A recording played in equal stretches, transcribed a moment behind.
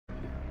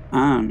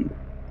And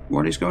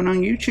what is going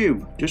on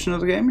YouTube? Just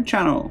another gaming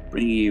channel,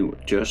 bringing you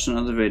just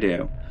another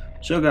video.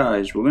 So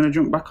guys, we're going to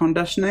jump back on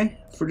Destiny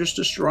for just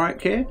a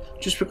strike here,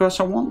 just because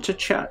I want to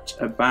chat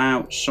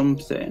about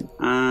something,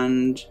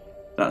 and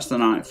that's the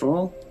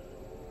Nightfall.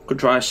 Could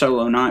try a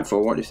solo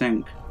Nightfall, what do you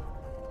think?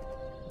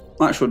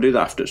 Actually, we'll do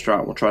that after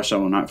strike, we'll try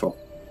solo Nightfall.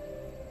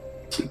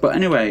 But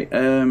anyway,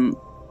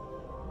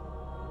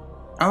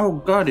 oh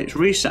god, it's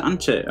reset,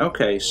 isn't it?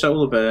 Okay,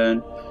 solar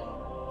burn,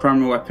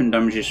 primary weapon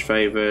damage is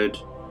favoured.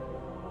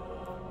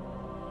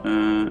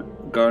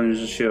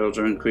 Guardians of Shields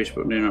are increased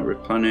but do not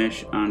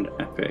replenish, and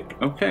epic.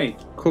 Okay,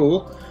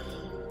 cool.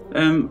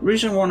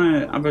 Reason I want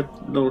to have a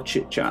little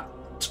chit chat.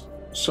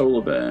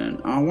 Solar burn.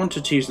 I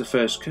wanted to use the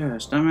first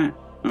curse, damn it.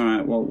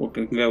 Alright, well we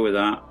can go with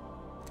that.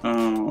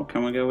 Oh,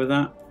 can we go with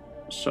that?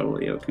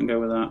 Solar, yeah, we can go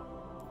with that.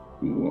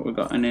 What we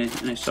got? Any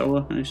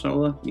solar? Any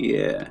solar?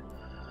 Yeah.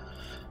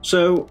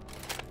 So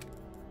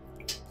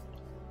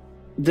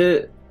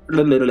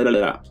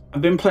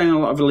I've been playing a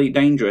lot of Elite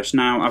Dangerous.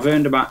 Now, I've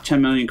earned about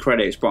 10 million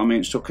credits, but I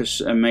mean, it took us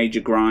a major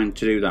grind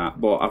to do that.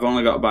 But I've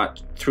only got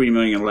about 3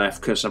 million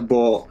left because I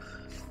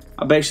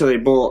basically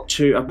bought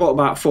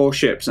about 4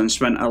 ships and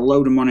spent a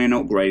load of money on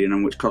upgrading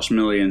them, which cost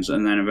millions,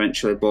 and then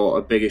eventually bought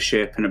a bigger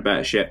ship and a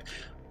better ship.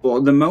 But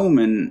at the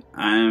moment,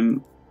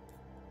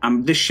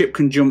 this ship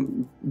can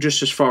jump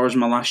just as far as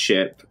my last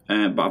ship,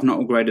 but I've not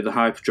upgraded the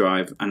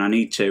hyperdrive, and I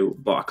need to,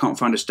 but I can't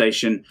find a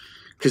station.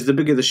 Because the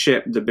bigger the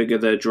ship, the bigger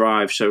the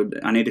drive. So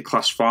I need a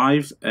class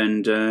 5,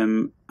 and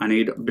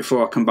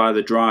before I can buy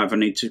the drive, I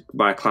need to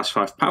buy a class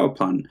 5 power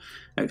plant.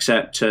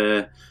 Except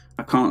I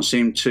can't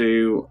seem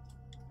to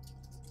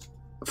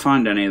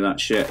find any of that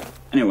shit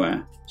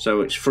anywhere.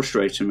 So it's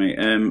frustrating me.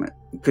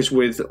 Because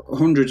with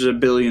hundreds of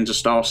billions of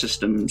star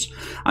systems,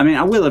 I mean,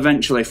 I will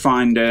eventually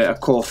find a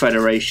core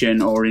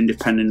Federation or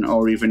independent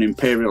or even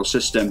Imperial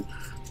system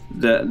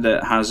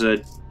that has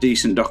a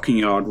decent docking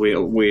yard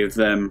with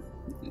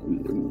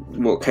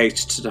what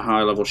caters to the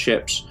high level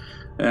ships.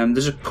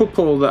 There's a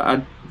couple that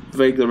I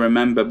vaguely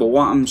remember, but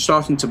what I'm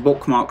starting to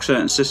bookmark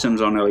certain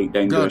systems on Elite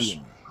Dangerous.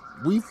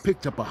 We've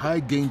picked up a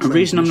high gain. The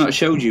reason I'm not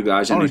showed you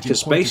guys any is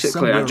because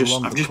basically I've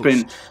just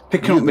been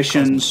picking up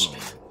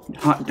missions,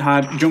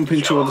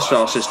 jumping to other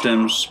star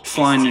systems,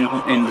 flying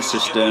in the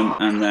system,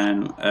 and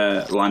then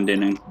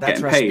landing and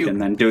getting paid, and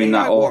then doing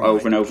that all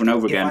over and over and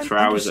over again for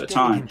hours at a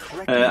time.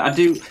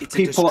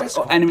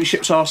 Enemy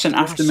ships are sent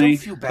after me.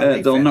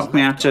 They'll knock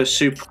me out to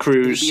super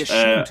cruise.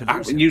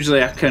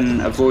 Usually I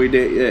can avoid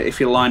it. If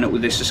you line up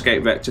with this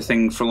escape vector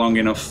thing for long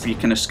enough, you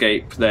can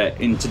escape their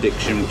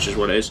interdiction, which is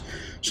what it is.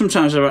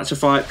 Sometimes I've had to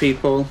fight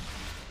people.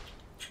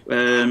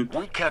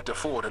 We can't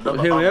afford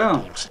another here we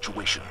are.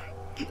 Situation.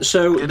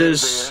 So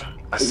there's.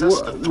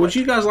 Would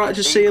you guys like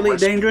to see Elite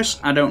Dangerous?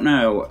 I don't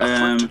know.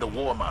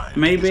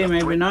 Maybe,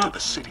 maybe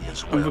not.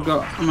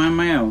 Am I on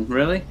my own?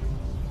 Really?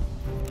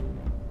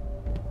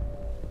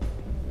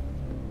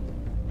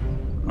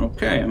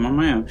 Okay, I'm on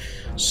my own.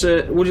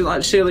 So, would you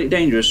like to see Elite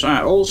Dangerous?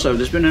 Alright, also,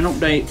 there's been an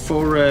update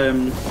for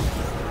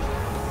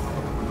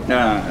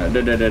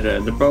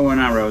the bow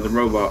and arrow, the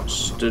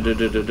robots. Oh,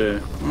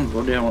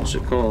 bloody hell, what's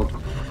it called?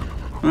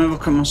 Let me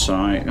look at my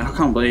site. I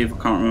can't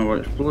remember what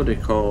it's bloody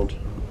called.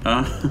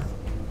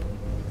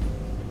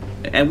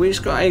 And we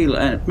just got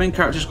main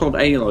character's called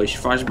Aloy. She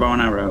fires bow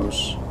and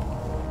arrows.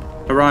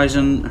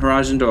 Horizon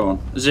Dawn.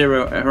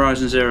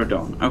 Horizon Zero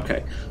Dawn.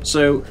 Okay.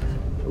 So,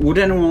 would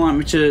anyone like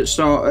me to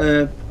start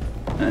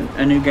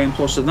a new game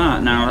plus of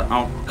that? Now,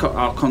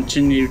 I'll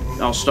continue.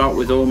 I'll start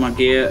with all my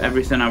gear,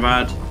 everything I've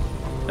had,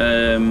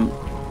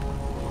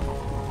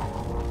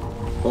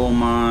 all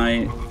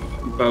my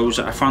bows.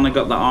 I finally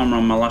got that armor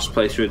on my last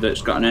playthrough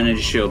that's got an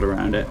energy shield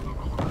around it.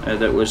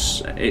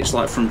 It's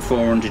like from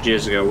 400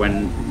 years ago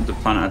when the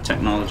planet had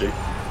technology.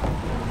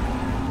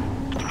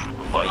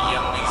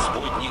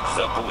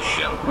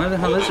 Where the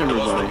hell is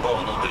everybody?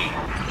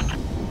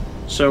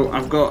 So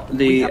I've got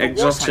the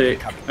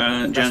exotic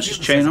Genesis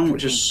chain on,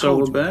 which is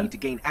solar burn.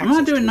 Am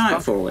I doing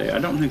Nightfall here? I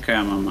don't think I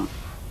am on that.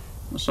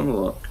 Let's have a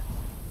look.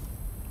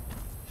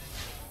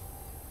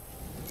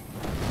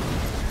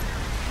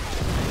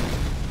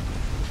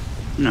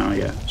 No,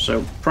 yeah.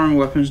 So primary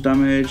weapons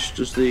damage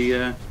does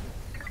the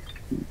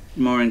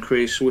more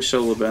increase with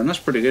solar burn. That's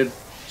pretty good.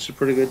 It's a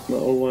pretty good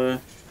little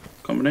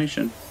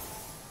combination.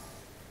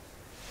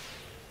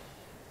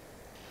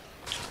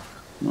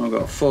 Oh, I've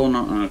got 4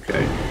 not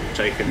okay.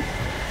 Taken.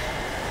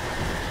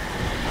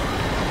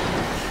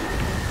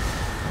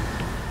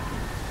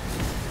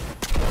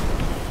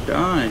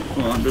 Die.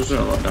 Well, that does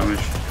a lot of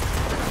damage.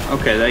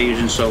 Okay, they're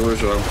using solar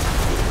as well.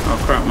 Oh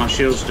crap, my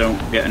shields don't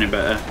get any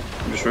better.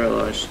 I just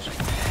realised.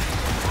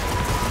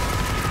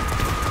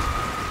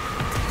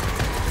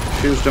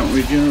 Shields don't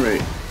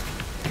regenerate.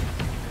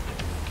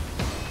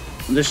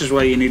 This is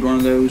where you need one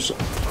of those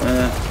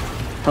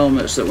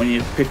helmets that when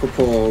you pick up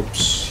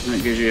orbs,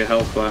 it gives you your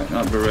health back.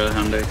 That'd be really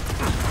handy.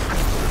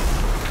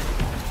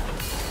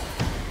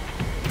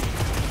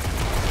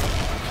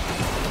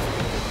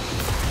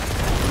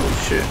 Oh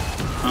shit,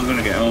 I'm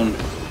gonna get owned.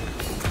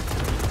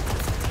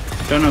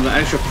 Don't know, the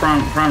extra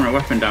primary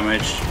weapon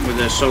damage with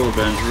the solar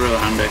burn is really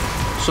handy.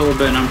 Solar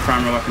burn and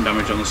primary weapon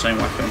damage on the same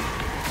weapon.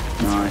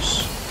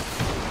 Nice.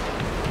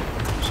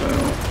 So,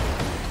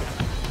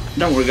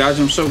 don't worry guys,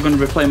 I'm still going to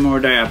be playing more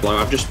Diablo.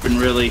 I've just been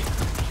really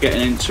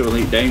getting into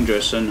Elite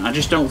Dangerous, and I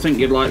just don't think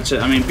you'd like to.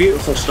 I mean,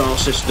 beautiful star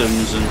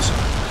systems and,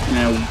 you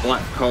know,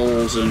 black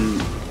holes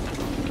and,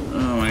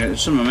 oh my god,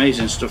 some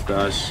amazing stuff,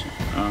 guys.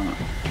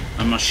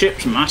 And my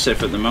ship's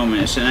massive at the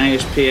moment. It's an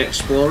ASP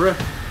Explorer.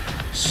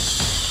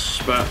 It's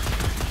about,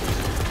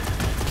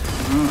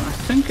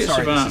 I think it's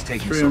about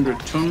 300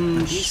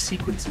 tons. These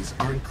sequences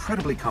are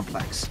incredibly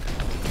complex.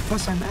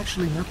 Plus, I'm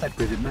actually not that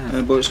good at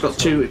math. But it's got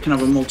two. It can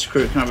have a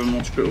multi-crew. It can have a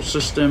multi-crew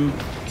system,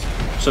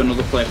 so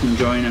another player can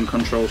join and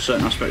control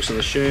certain aspects of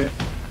the ship.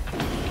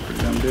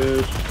 Pretty damn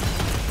good.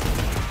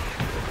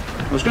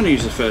 I was going to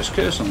use the first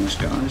curse on this,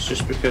 guys,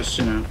 just because,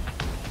 you know,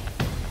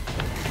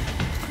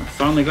 I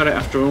finally got it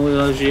after all of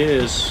those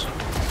years.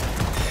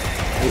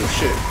 Oh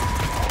shit!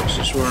 Let's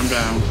just swear I'm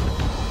down.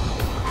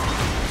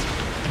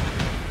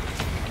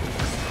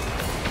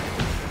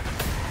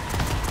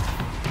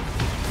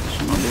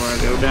 Where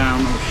I go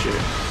down, oh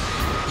shit.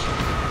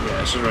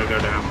 Yeah, this is where I go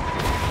down.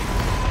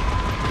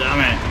 Damn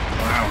it!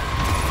 Wow.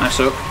 Nice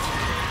up.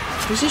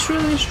 Is this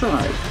really a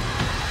strike?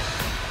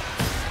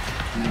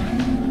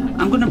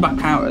 I'm gonna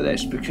back out of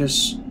this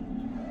because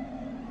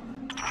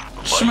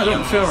something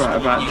don't feel right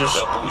about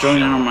just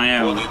joining on my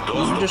own.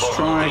 Let me just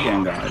try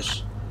again,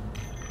 guys.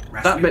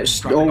 That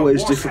bit's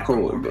always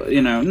difficult, but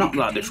you know, not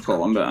that difficult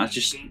one, but I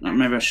just,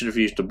 maybe I should have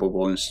used a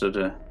bubble instead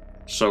of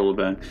solar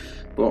burn.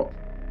 But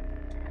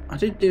I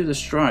did do the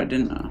strike,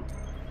 didn't I?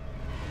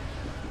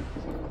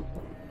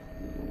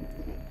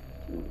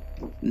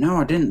 No,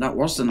 I didn't. That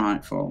was the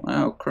nightfall.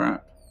 Oh,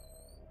 crap.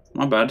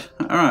 My bad.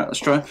 Alright, let's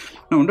try.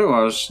 No wonder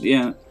I was,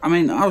 yeah. I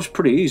mean, I was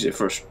pretty easy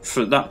for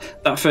that.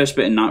 That first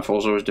bit in Nightfall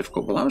was always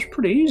difficult, but that was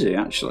pretty easy,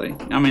 actually.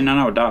 I mean, I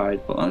know I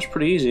died, but that was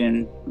pretty easy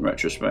in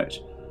retrospect.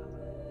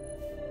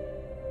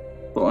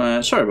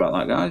 But, sorry about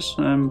that, guys.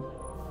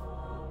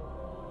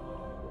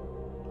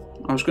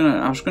 I was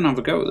gonna have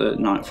a go at the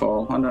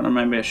Nightfall. I don't know,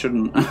 maybe I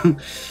shouldn't.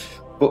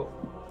 But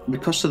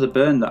because of the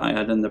burn that I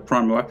had and the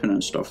primary weapon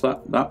and stuff,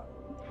 that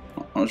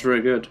was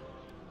very good.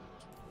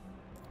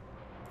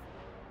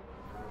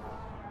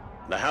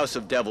 The House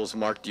of Devils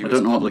marked you I don't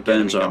as know what the public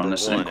burns enemy are on number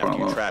this thing one quite after a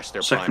you lot. trashed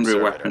their Secondary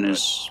prime weapon servitor,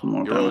 is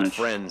more Your old damage.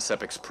 friend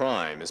Sepix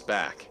Prime is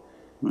back.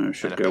 Maybe I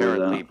should And go with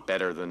apparently that.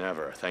 better than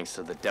ever, thanks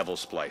to the Devil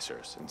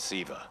Splicers and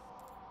Siva.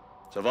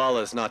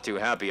 Zavala's not too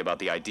happy about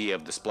the idea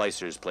of the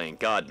Splicers playing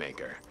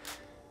Godmaker,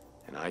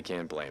 and I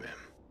can't blame him.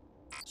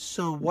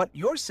 So what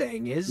you're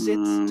saying is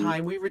it's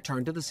time we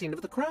return to the scene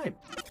of the crime.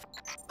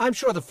 I'm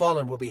sure the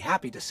Fallen will be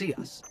happy to see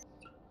us.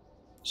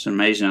 It's an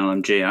amazing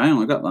LMG. I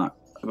only got that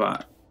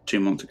about 2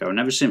 months ago. I've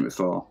never seen it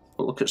before.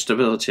 But look at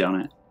stability on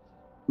it.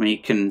 I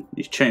mean,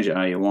 you change it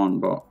how you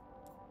want, but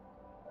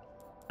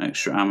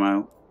extra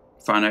ammo,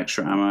 find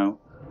extra ammo,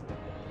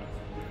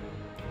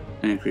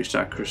 increased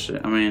accuracy.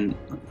 I mean,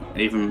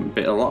 even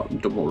a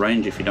lot double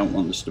range if you don't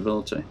want the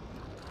stability.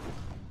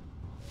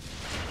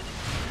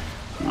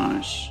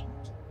 Nice.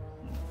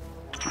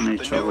 I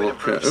need to have a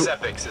look at.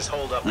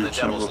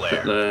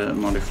 The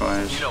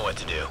modifiers. You know what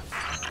to do.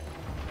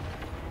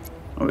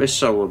 Oh, it's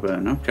solar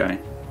burn. Okay.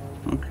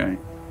 Okay.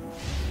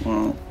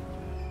 Well,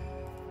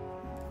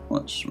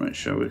 let's make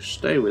sure we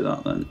stay with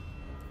that then.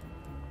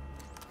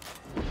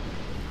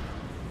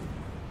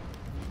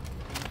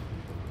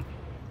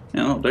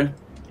 Yeah, that'll do.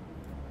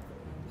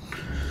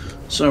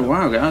 So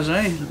wow, guys,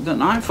 the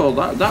Nightfall,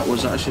 that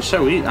was actually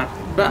so easy. I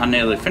bet I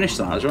nearly finished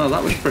that as well.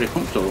 That was pretty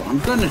comfortable. I'm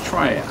going to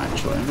try it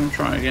actually. I'm going to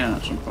try it again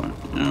at some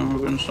point. No, we're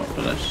going to stop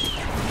for this.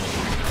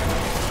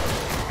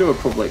 Do a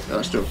public.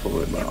 Let's do a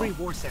public battle. Every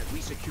war set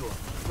we secure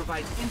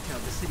provides intel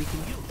the city can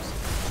use,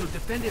 so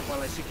defend it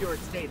while I secure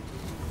its data.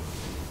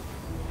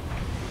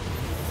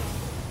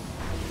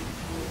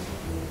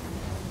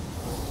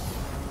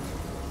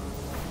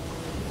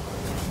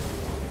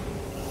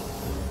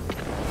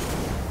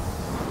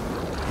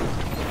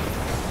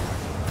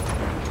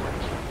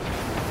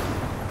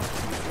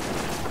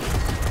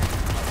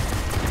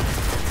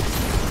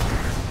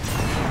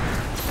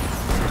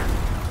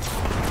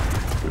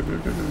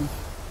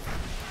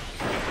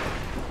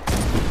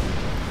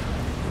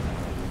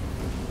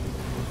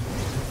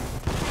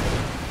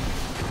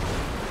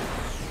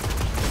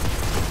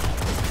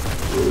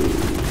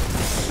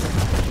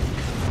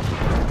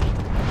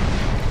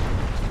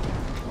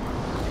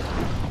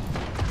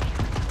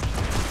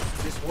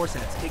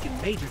 Warset's taken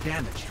major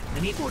damage. I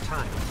need more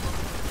time.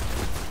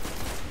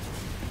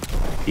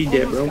 He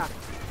did, bro.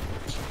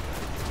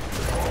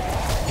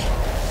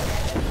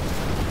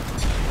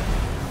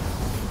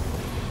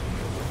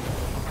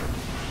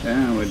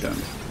 Yeah, we're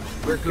done.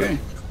 We're Okay. good.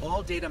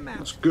 All data mapped.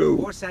 Let's go.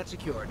 Warsat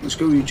secured. Let's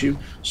go, YouTube.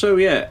 So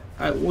yeah,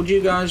 would you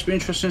guys be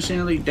interested in seeing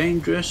Elite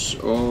Dangerous,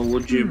 or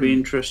would you be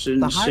interested in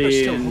The Hive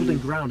is still seeing holding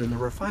ground in the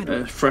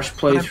refinery. a fresh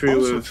But I'm playthrough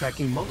also of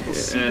tracking multiple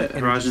Siva Horizon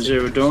energy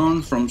Zero signatures.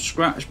 Dawn from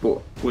scratch,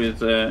 but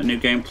with New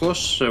Game Plus?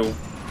 So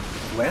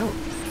Well,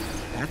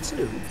 that's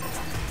new.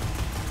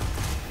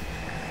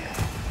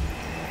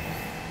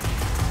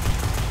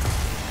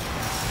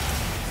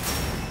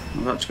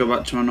 I've had to go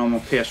back to my normal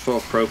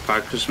PS4 Pro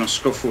Pad because my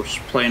scuff was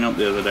playing up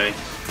the other day.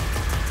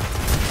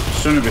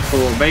 I've done it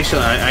before. Basically,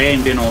 I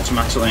aimed in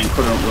automatically and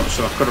couldn't run,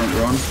 so I couldn't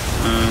run. It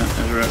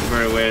was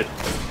very weird.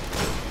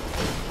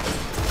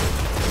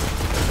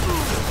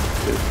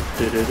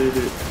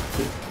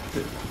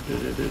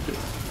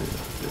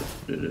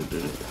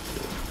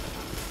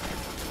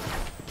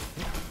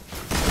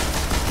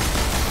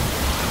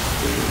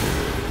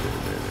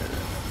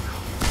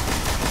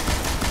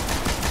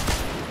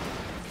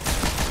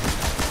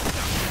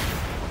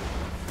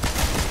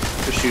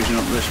 Just using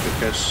up this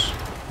because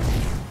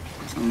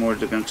I'm worried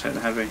they're going to take the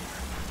heavy.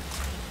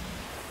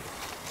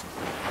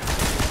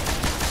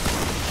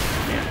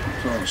 Yeah, I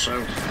thought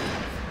so.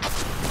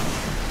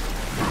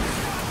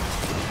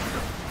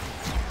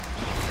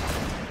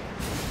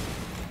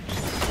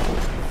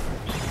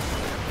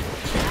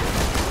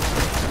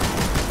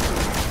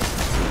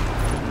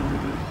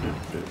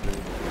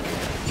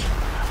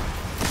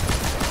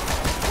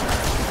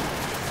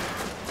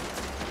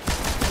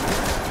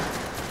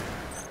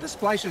 The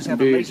splicers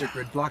have a laser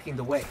grid blocking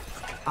the way.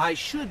 I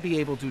should be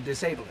able to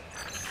disable it.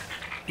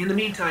 In the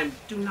meantime,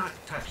 do not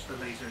touch the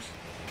lasers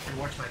and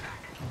watch my back.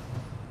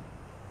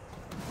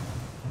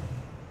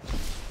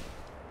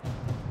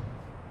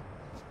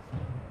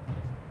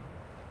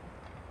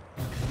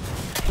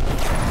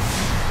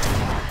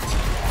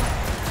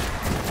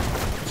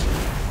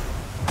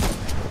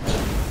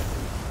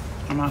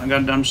 I'm not a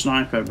goddamn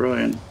sniper,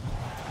 brilliant.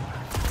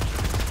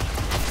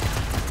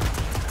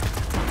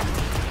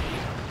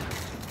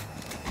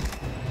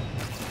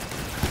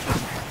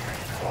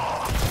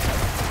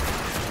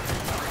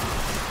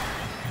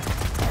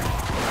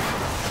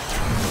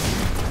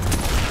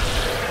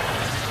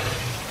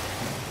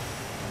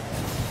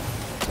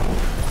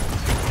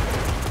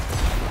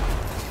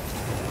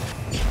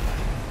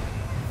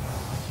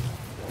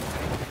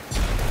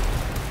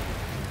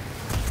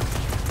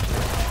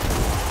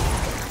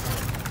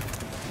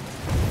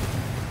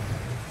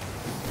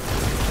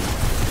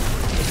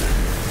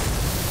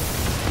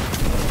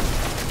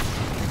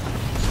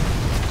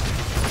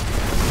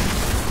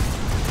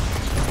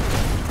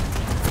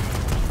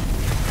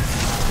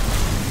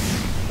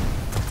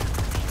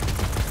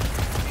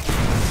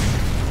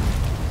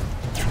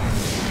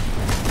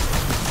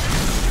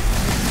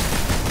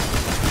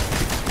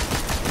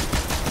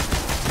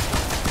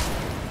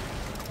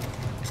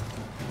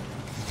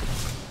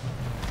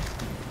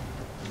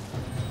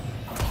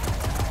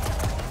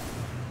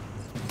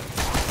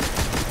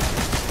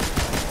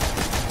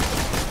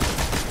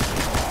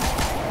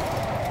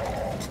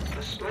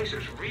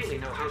 Really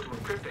know how to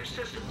encrypt their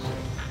systems.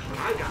 But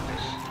I got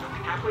this. I'll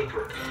be halfway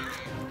through.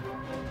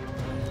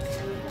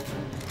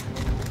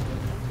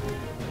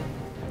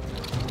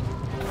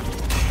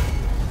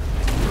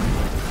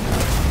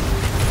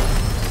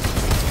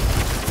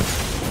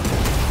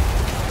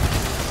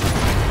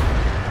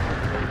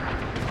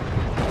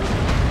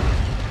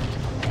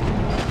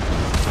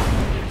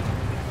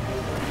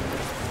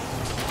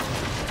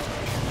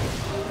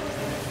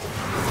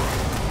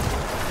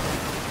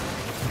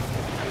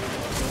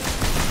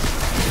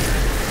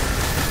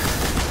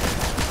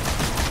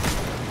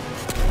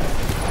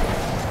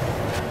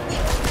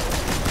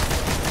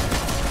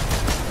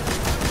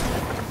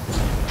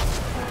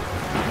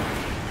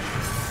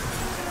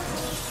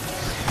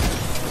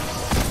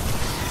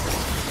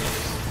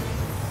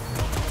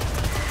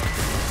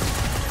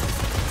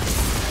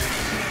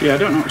 Yeah, I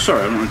don't know.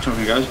 Sorry, I'm not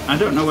talking, guys. I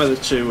don't know whether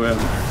to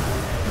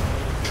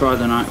try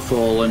the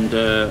Nightfall and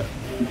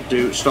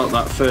start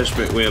that first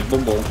bit with a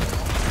bubble.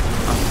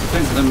 I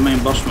think the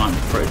main boss might be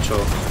pretty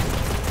tough.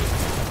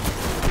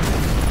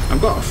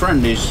 I've got a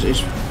friend. He's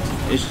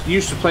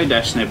used to play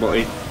Destiny, but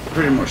he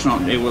pretty much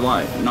not. He was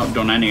like not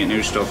done any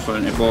new stuff,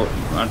 and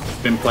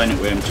I've been playing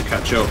it with him to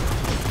catch up.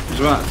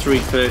 He's about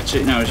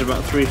 330. No, he's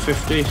about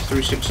 350,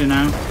 360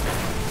 now.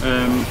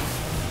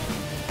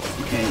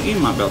 He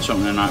might be able to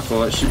open the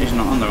Nightfall. He's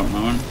not on there at the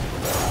moment.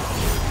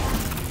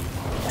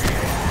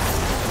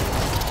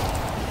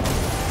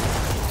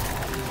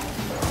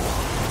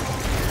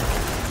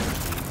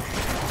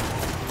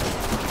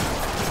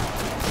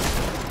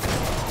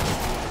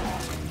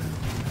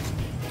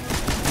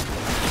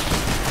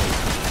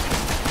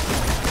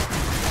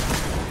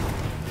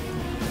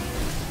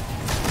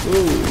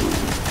 Ooh.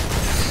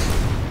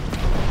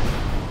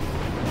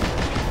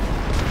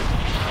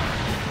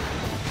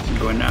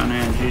 Going down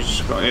here, and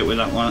Jesus got hit with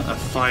that one, a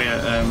fire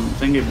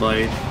thingy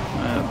blade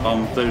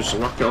bomb. Those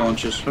rocket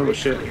launchers. Holy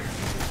shit!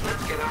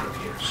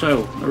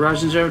 So,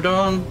 Horizon Zero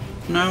Dawn?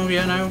 No,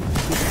 yeah, no.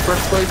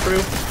 Fresh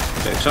playthrough.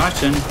 Bit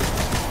exciting.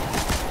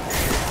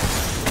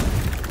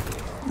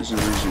 This is an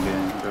amazing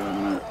game. I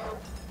don't know.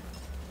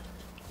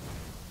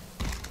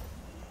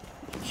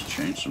 Let's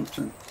change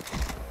something.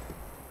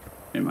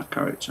 In my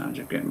character, how'd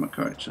you get my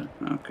character?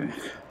 Okay.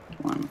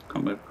 Why I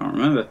can't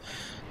remember.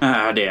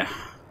 Ah dear.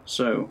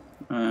 So,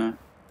 yeah,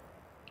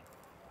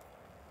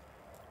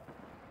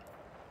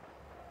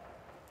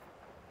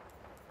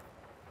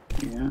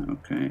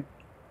 okay.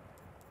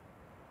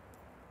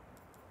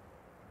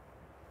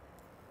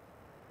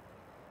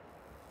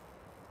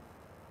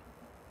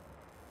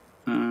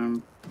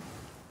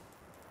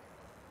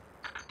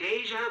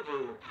 Deja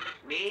vu.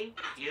 Me,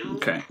 you,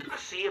 Okay. a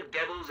sea of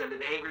devils and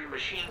an angry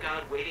machine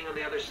god waiting on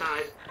the other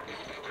side.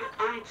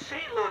 I'd say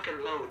lock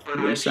and load, but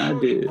Yes, I'm I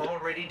sure did. you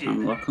already did.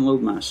 I'm lock and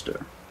load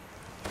master.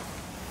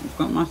 I've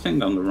got my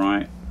thing on the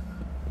right.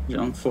 Is it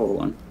on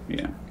fallen?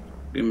 Yeah.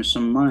 Give me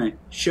some money.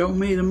 Show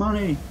me the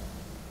money.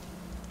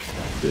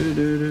 Do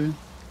do do.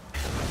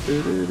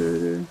 Do do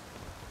do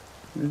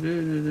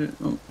do.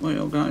 Oh, wait,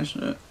 oh guys.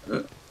 I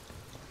want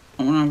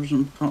to have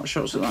some pot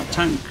shots at that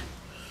tank.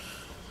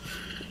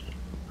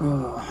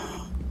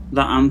 Oh,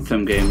 that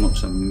Anthem game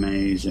looks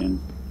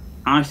amazing.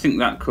 I think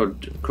that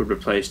could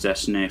replace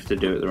Destiny if they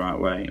do it the right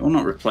way. Well,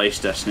 not replace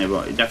Destiny,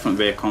 but it'd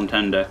definitely be a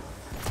contender.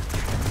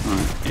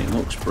 Right, it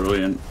looks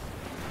brilliant.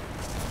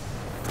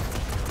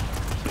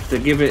 If they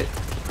give it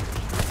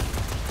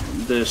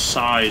the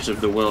size of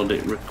the world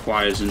it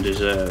requires and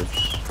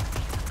deserves.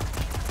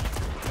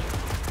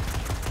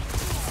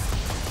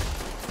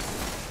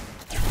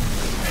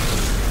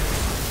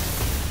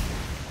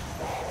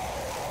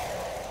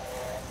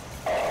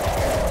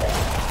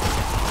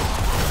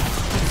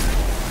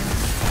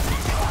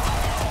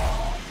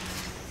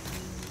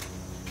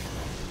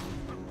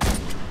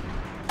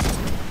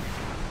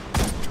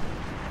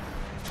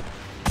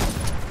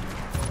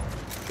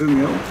 Boom,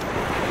 yo.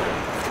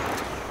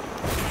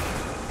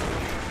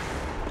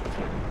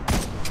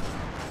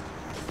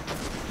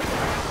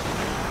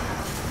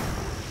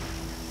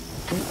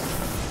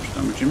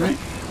 Damaging me.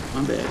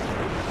 My bad.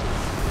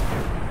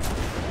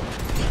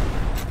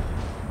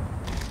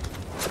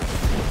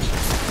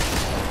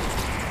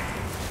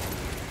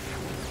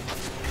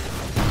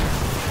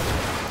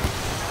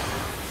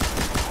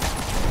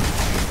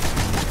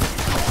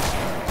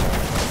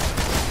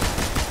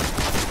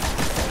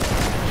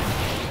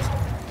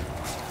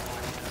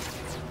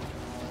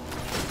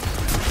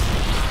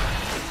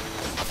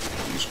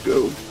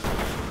 Go.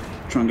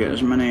 Try and get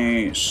as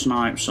many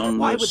snipes on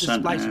the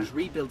center.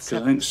 Because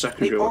I think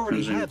secondary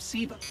weapons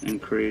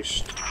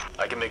increased.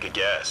 I can make a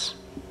guess.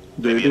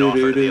 Maybe an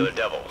offer to the other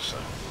devils.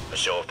 A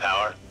show of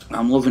power.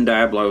 I'm loving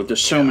Diablo.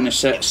 There's so many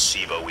sets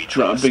that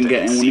I've been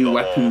getting with new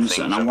weapons,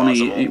 and I want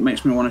to. It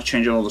makes me want to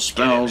change all the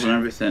spells and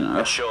everything.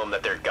 Show them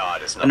that their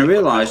god is and I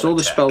realised all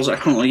the spells I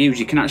currently use,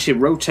 you can actually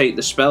rotate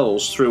the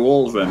spells through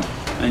all of them,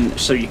 and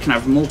so you can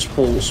have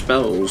multiple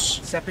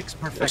spells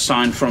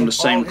assigned from the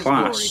same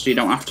class. You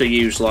don't have to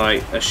use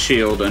like a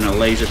shield and a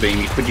laser beam.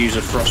 You could use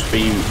a frost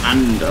beam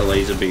and a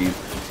laser beam.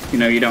 You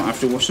know, you don't have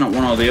to. It's not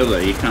one or the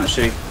other. You can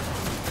actually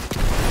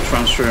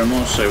transfer them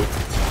also.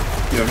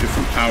 You have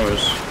different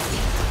powers.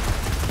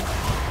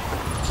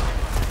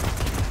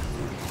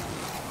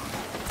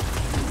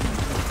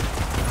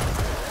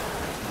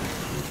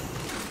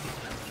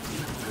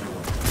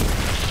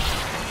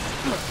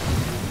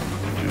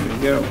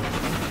 Go.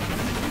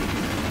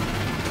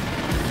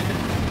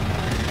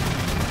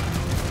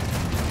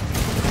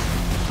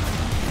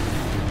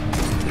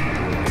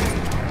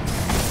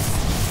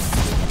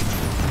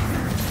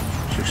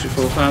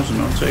 $64,000,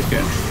 I'll take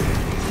it.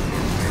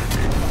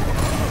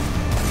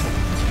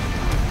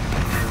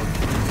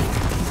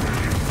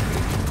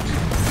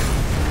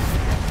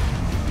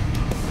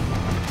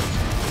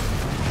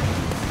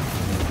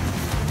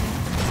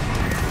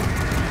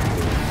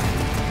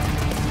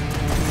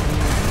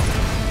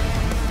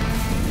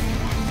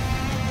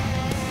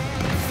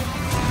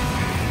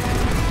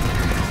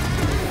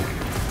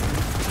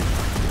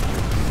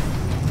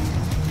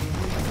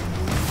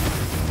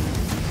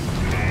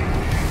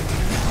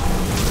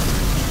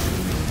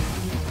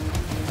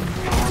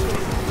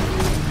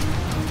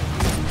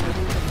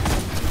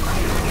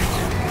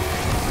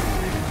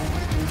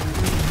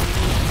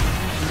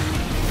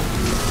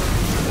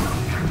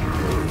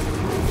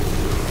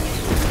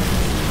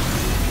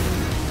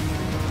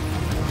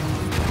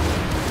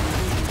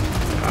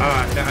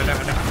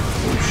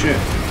 Oh shit.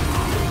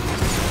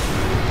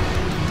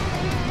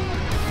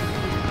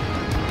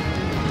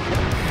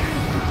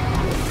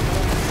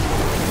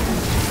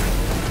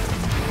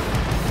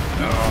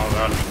 Oh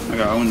god, I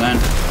got owned then.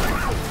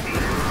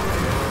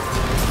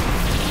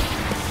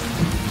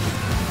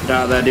 Get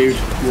out of there, dude.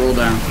 Roll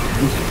down.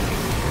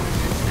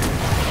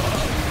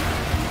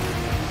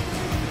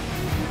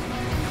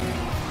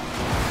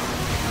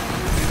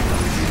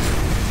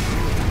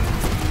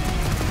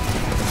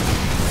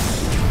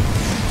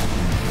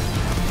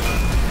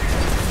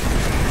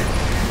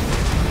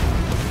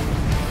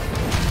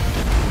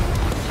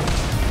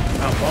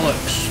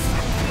 Bollocks.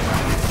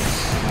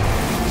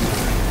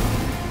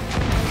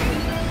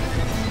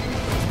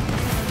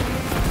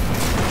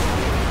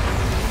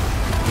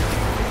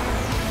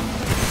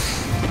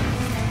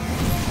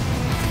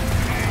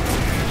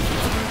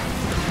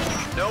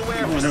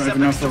 Nowhere I don't even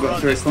know if I've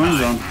got 3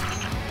 coins on.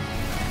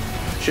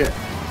 Shit.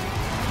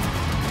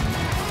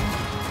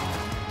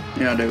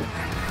 Yeah, I do.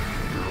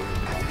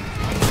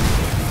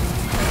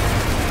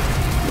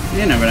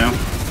 You never know.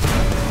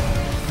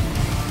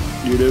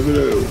 You never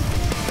know.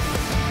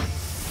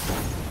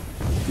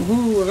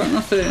 Woohoo, I got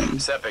nothing.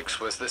 Sepix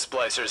was the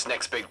Splicer's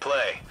next big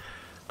play.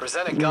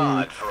 Present a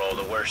god for all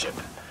to worship.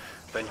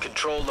 Then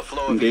control the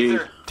flow of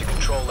ether to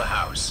control the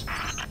house.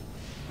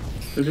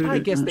 I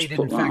guess they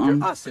didn't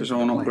factor us because I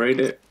want to upgrade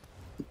it.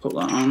 Put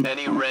that on.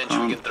 Any wrench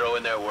we can throw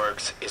in their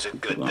works is a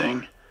good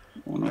thing.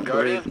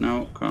 Guardian?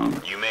 No,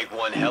 can't. You make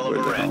one hell of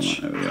a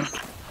wrench. There we go.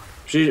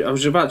 I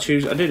was about to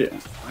use. I did it.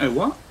 Oh,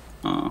 what?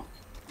 Oh.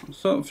 I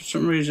thought for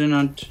some reason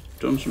I'd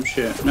done some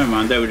shit. Never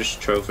mind, they were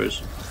just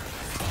trophies.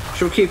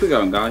 Should we keep it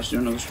going, guys? Do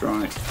another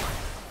strike.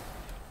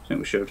 I think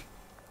we should.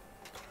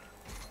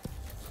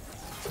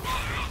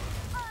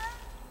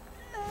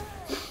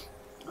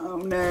 Oh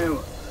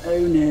no. Oh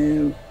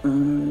no. Oh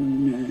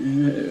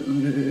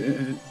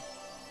no.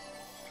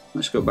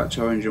 Let's go back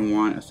to orange and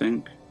white, I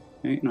think.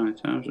 8,000,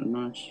 9,000,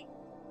 nice.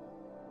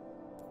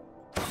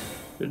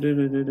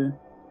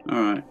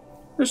 Alright.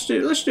 Let's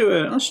do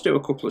a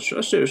couple of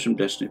let's do some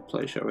Destiny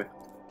play, shall we?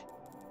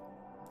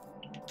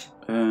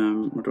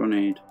 What do I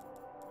need?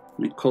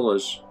 I need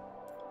colours.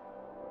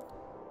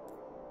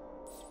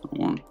 That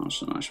one,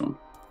 that's a nice one.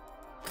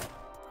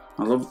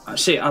 I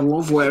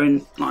love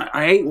wearing, like,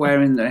 I hate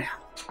wearing the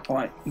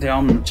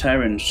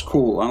armamentarian. It's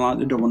cool. I like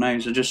the double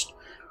A's. I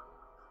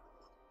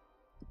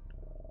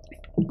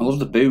love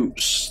the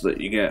boots that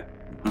you get.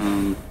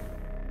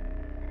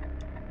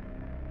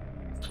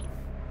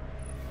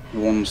 The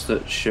ones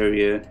that show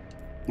you,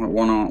 like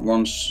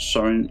one's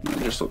soaring. It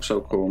just looks so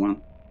cool, man.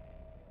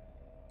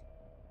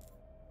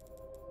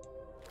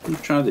 Let me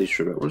try these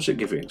for a bit. What does it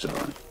give you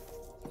exactly?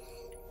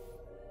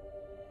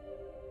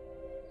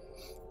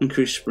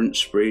 Increased sprint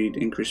speed,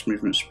 increased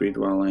movement speed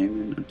while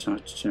aiming, and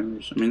tight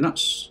terms. I mean,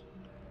 that's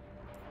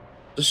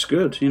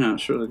good. You know,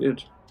 it's really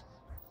good.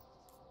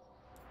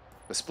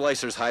 The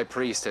Splicer's High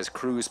Priest has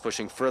crews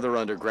pushing further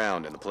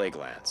underground in the Plague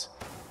Lands.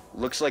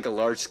 Looks like a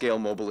large-scale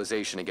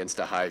mobilization against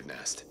a hive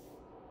nest.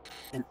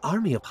 An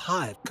army of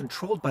hive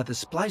controlled by the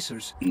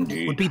Splicers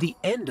would be the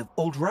end of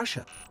old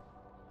Russia.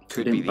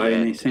 Could didn't be the buy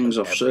any end things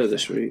of off Sir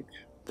this week.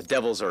 The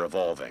Devils are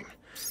evolving.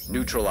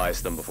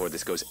 Neutralize them before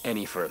this goes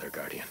any further,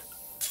 Guardian.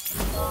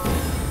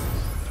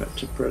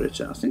 Effective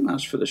Predator. I think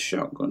that's for the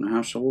shotgun,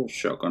 House of Wolves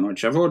shotgun,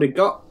 which I've already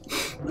got.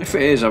 If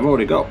it is, I've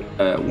already got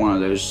one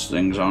of those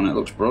things on. It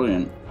looks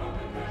brilliant.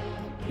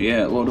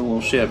 Yeah, Lord of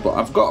Wolves, yeah, but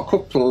I've got a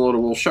couple of Lord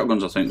of Wolves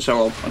shotguns, I think, so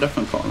I'll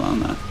definitely put them on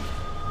there.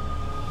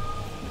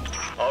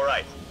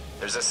 Alright,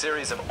 there's a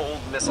series of old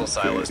missile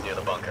silos near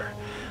the bunker.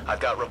 I've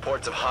got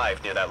reports of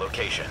hive near that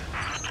location.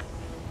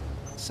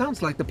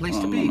 Sounds like the place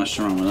to I'm be. not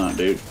messing around with that,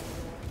 dude.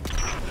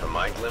 From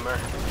my glimmer?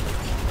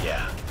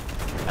 Yeah.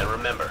 And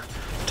remember,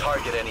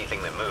 target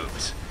anything that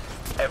moves.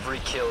 Every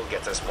kill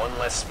gets us one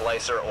less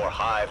splicer or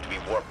hive to be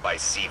warped by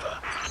Siva.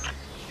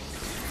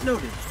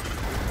 Noted.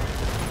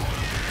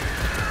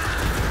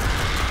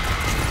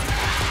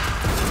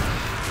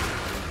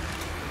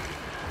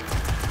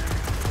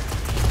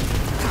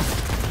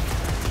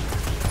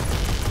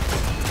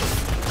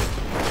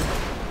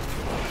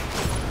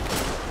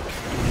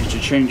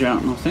 Change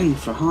out my thing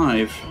for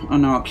hive. Oh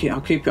no, I'll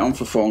keep it on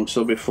for 4 because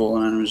there'll be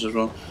fallen enemies as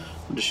well.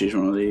 I'll just use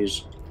one of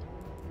these.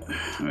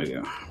 There we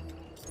go.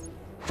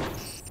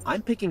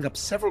 I'm picking up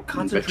several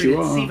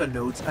concentrated Siva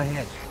nodes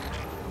ahead.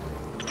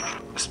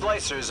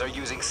 Splicers are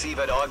using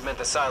Siva to augment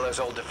the silo's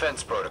old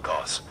defense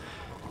protocols.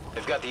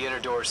 They've got the inner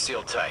doors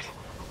sealed tight.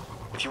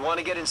 If you want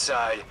to get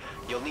inside,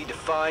 you'll need to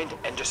find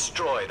and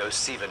destroy those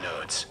Siva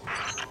nodes.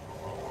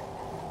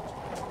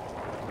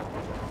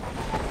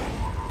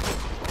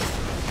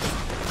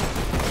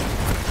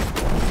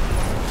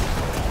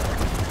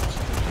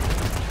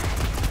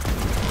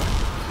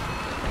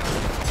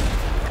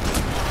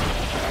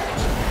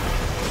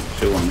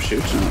 See what I'm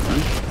shooting at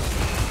then.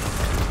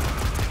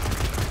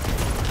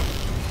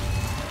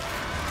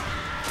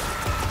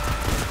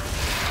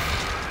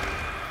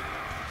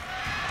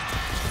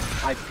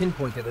 I've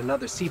pinpointed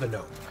another Siva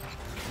node.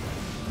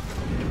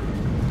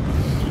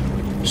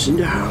 It's in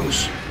the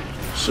house.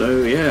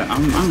 So yeah,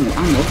 I'm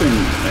loving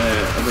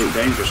Elite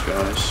Dangerous,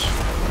 guys.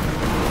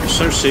 It's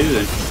so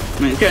soothing. I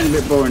mean, it's getting a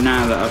bit boring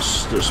now that I've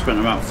spent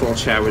about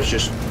 40 hours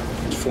just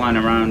flying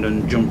around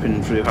and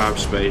jumping through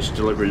hyperspace,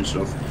 delivering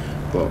stuff.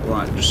 But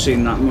like, just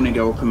seeing that money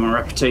go up in my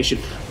reputation.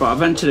 But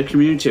I've entered a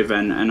community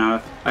event and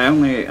I've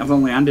only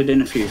handed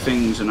in a few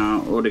things and I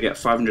already get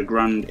 500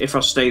 grand if I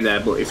stay there.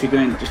 But if you're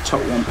going to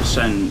top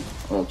 1%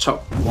 or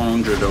top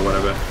 100 or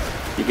whatever,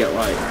 you get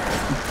like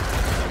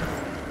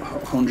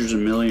hundreds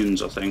of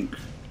millions, I think,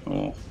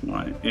 or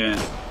like like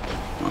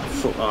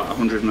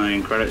 100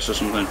 million credits or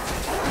something.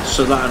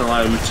 So that'd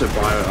allow me to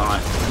buy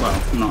like,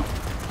 well, not.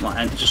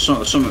 Like just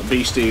some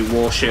beastie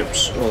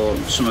warships or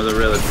some of the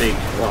really big,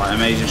 like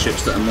amazing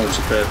ships that are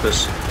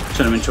multi-purpose.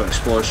 Turn them into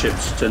explorer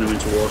ships, turn them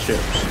into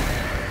warships.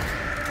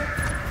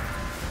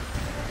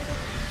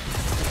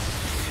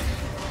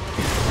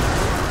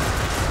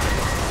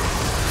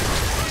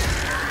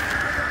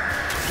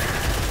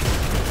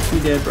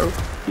 You dead, bro?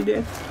 You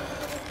dead?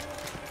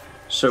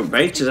 So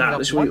beta's out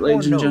this week,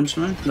 ladies and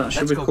gentlemen. That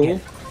should be cool.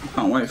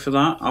 Can't wait for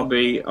that. I'll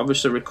be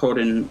obviously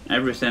recording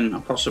everything I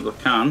possibly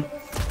can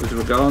with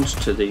regards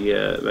to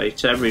the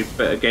beta. Every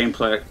bit of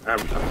gameplay I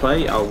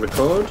play, I'll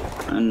record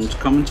and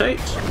commentate.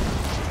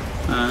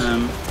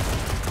 That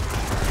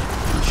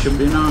Should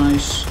be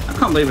nice. I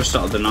can't believe I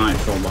started the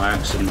nightfall by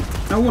accident.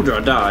 No wonder I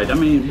died. I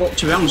mean, but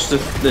to be honest, the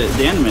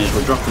enemies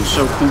were dropping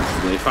so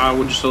comfortably. If I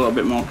were just a little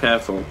bit more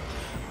careful.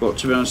 But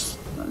to be honest,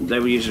 they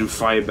were using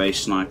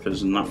fire-based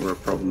snipers, and that were a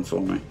problem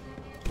for me.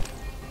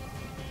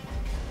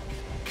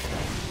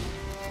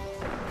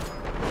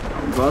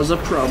 It was a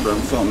problem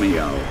for me,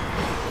 yo.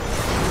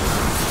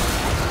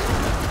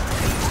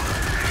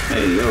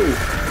 Hey, yo.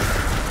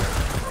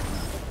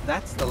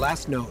 That's the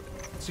last node.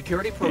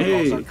 Security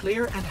protocols are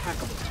clear and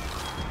hackable.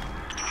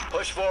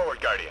 Push forward,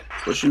 Guardian.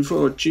 Pushing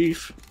forward,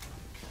 Chief.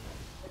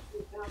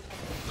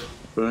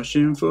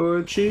 Pushing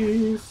forward,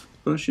 Chief.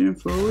 Pushing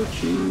forward,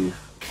 Chief.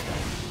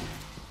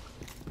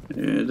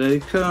 Here they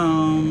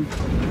come.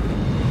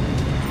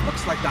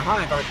 Looks like the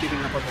Hive aren't giving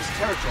up on this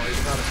territory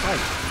without a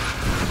fight.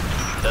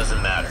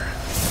 Doesn't matter.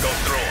 Go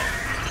through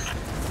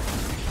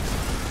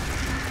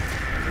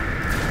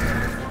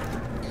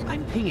them.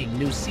 I'm pinging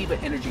new Siva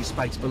energy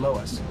spikes below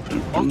us.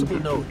 Multiple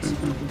nodes,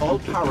 all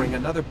powering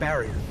another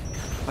barrier.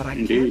 But I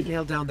can't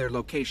nail down their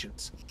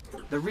locations.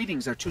 The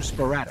readings are too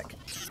sporadic.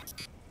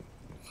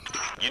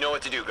 You know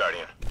what to do,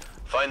 Guardian.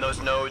 Find those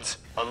nodes,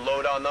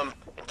 unload on them,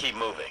 and keep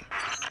moving.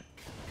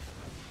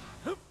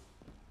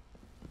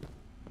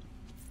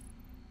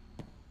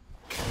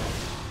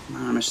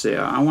 Honestly,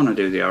 I want to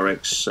do the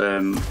Oryx.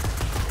 I've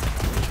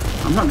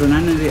not done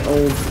any of the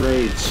old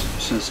raids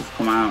since they've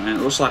come out, and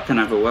it looks like I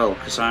never will,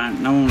 because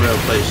no one really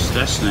plays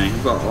Destiny.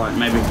 I've got like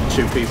maybe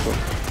 2 people.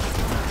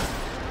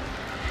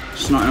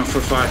 It's not enough for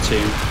a fire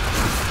team.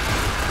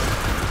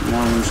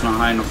 One of them's not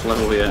high enough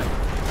level yet.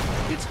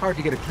 It's hard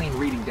to get a clean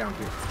reading down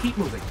here. Keep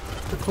moving.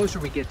 The closer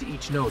we get to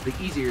each node, the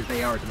easier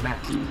they are to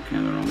map. Okay,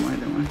 the wrong way,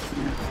 don't we?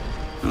 Yeah.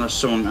 Unless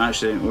someone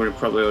actually would have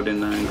probably owed in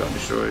there and got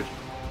destroyed.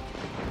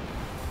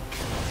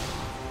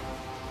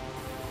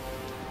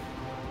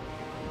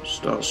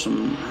 Start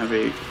some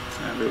heavy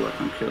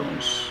weapon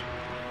kills.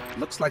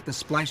 Looks like the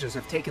Splashers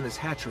have taken this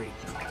hatchery.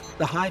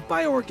 The Hive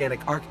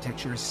bioorganic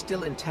architecture is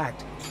still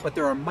intact, but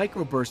there are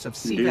microbursts of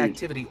Siva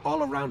activity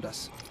all around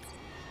us.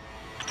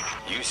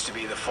 Used to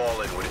be the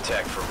Fallen would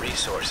attack for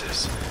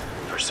resources,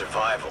 for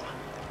survival,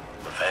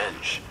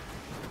 revenge.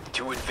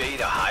 To invade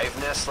a hive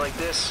nest like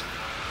this,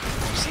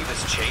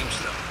 Siva's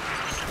changed them.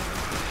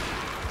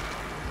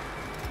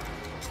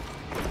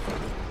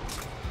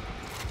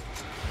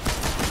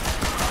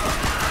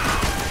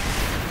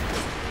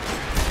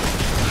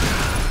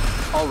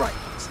 All right,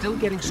 still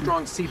getting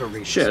strong Siva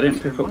readings. Shit, I didn't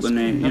pick up the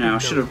new. You know, I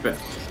should have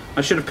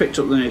picked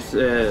up the new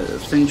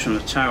things from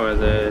the tower.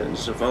 The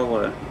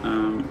Zavala.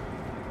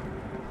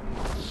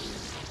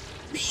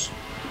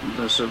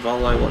 The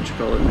Zavala, what do you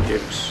call it,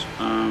 Magic's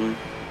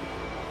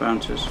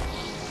bounties.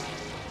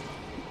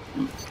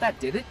 That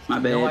did it. My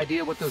bad. No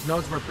idea what those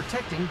nodes were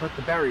protecting, but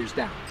the barrier's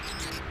down.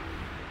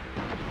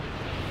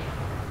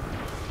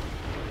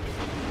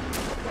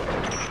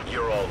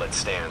 You're all that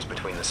stands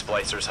between the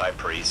Splicer's High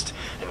Priest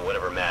and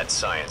whatever mad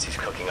science he's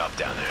cooking up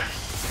down there.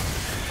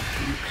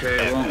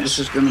 Okay, well, this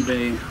is going to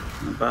be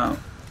about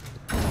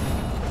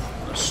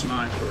a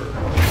sniper.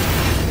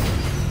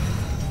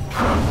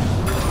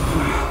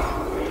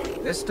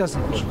 This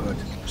doesn't look good.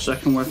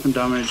 Second weapon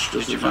damage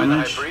does Did you the find the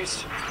High damage.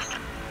 Priest?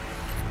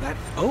 That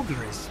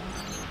ogre is...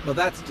 Well,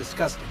 that's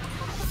disgusting.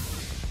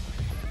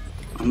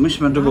 I miss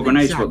my double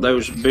grenades, but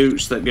those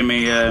boots that give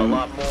me A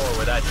lot more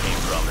where that came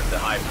from if the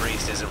High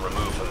Priest isn't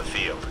removed from the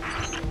field.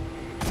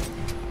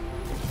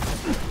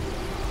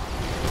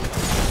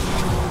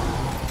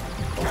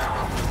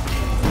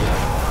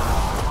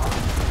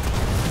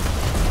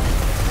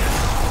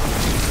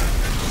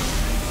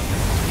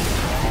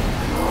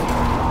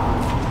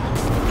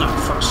 oh,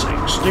 fuck's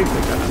sake,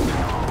 stupid gun.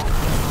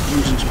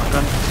 Using my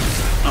gun.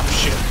 Oh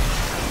shit.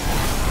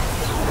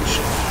 Oh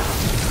shit.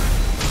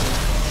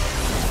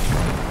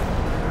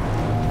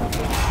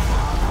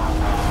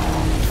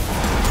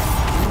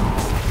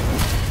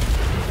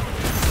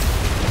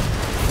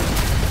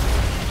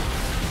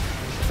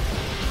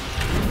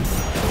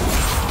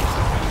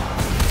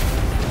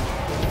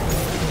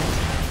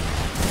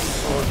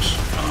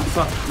 Oh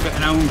fuck, I'm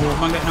getting owned, what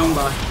am I getting owned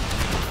by?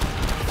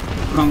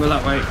 Can't go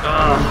that way.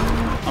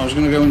 I was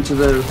gonna go into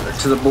the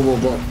bubble,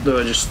 but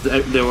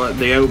they were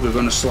the ogre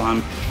gonna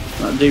slam.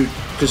 That dude,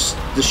 because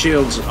the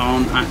shields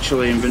aren't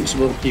actually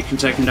invincible. You can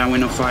take him down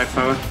with enough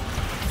firepower.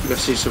 I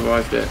guess he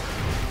survived it.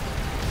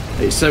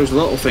 It's those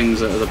little things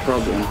that are the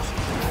problem.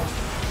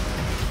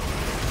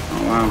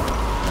 Oh wow.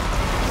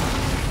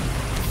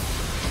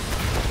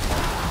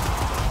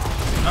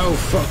 Oh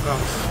fuck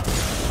off.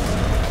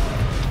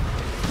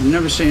 I've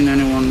never seen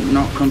anyone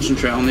not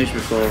concentrate on these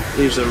before.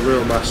 These are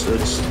real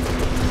bastards.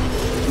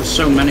 There's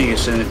so many you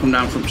see, they come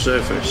down from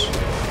surface.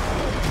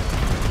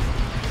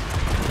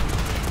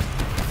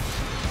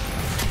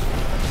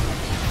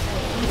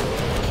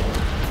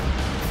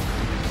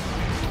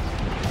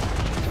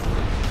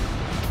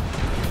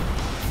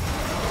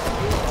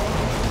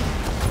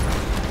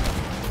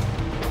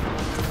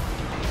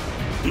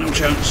 No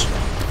chance.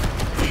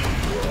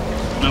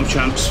 No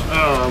chance.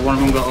 Oh, one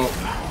of them got up.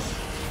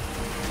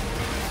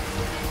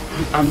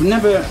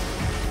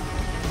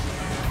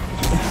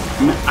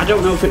 I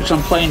don't know if it's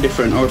I'm playing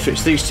different or if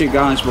it's these two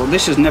guys, but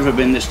this has never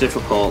been this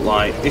difficult.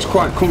 Like, it's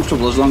quite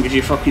comfortable as long as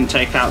you fucking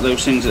take out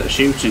those things that are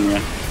shooting you.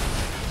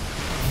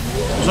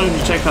 As long as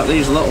you take out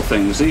these little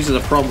things, these are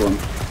the problem.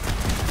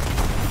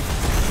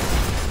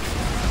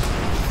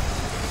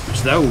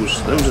 It's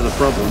those are the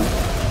problem.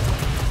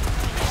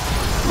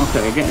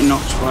 Okay, getting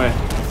knocked by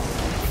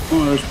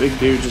one of those big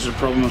dudes is a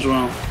problem as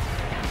well.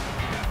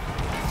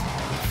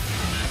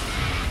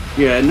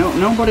 Yeah,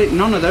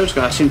 none of those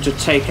guys seem to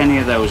take any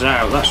of those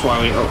out. That's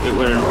why it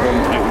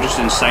was just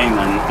insane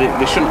then.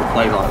 They shouldn't have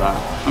played like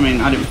that. I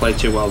mean, I didn't play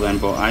too well then,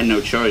 but I had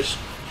no choice.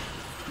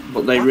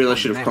 But they really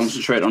should have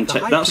concentrated on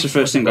that's the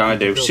first thing I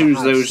do. As soon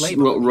as those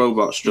little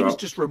robots drop,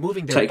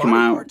 take them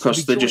out,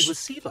 because they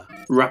just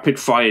rapid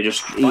fire,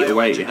 just eat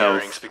away at your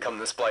health.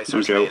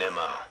 No joke.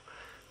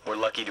 We're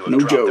lucky to have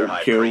dropped their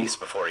high priest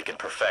before he could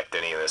perfect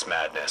any of this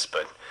madness,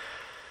 but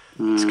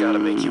it's gotta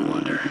make you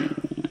wonder.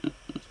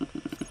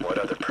 What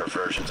other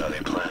perversions are they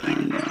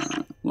planning?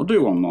 We'll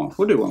do one more.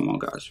 We'll do one more,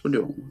 guys. We'll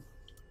do one more.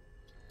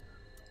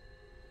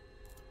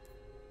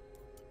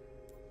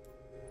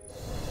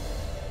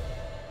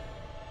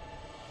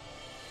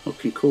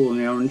 Looking cool in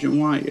the orange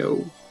and white,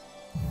 yo.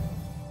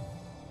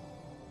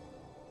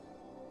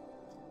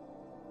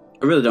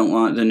 I really don't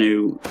like the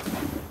new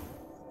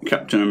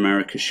Captain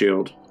America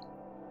shield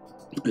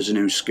as a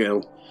new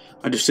skill.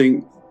 I just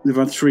think they've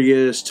had 3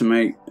 years to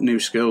make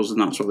new skills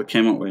and that's what they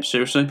came up with.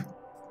 Seriously?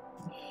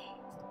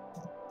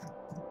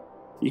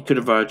 You could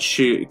have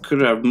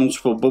had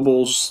multiple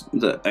bubbles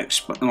that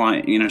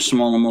like, you know,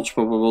 smaller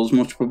multiple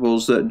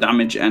bubbles that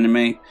damage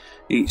enemy,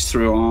 eats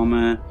through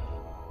armor.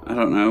 I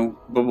don't know,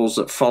 bubbles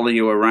that follow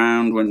you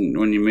around when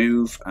you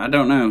move. I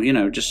don't know, you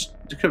know, just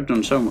they could have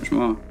done so much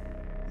more.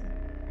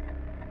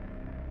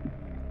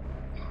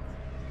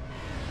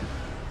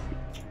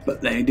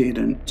 But they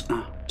didn't.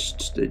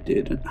 They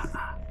didn't.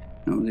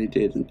 No, they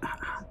didn't.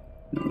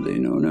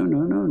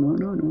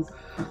 No.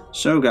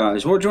 So,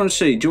 guys, what do you want to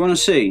see? Do you want to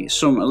see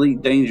some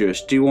Elite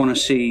Dangerous? Do you want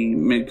to see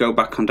me go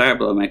back on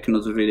Diablo and make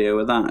another video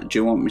of that? Do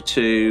you want me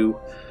to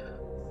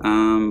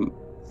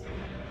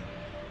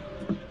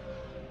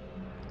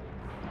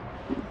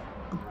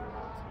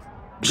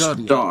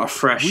start a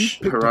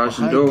fresh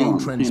Horizon Dawn?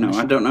 You know,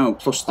 I don't know.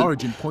 Plus the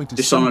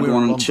Dishonored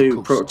 1 and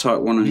 2, Prototype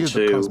 1 and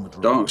 2,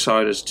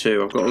 Darksiders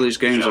 2. I've got all these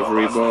games I've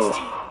rebought.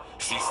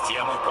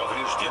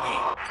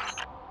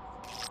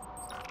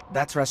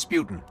 That's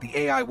Rasputin, the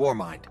AI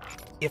Warmind.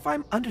 If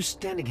I'm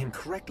understanding him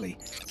correctly,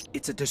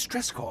 it's a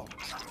distress call.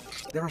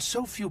 There are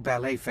so few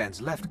ballet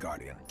fans left,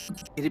 Guardian.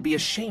 It'd be a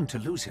shame to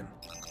lose him.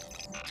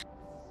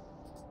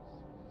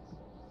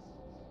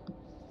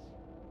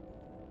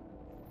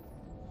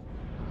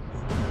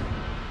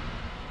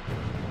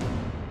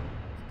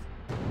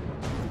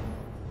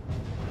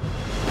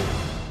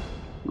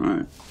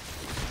 Right.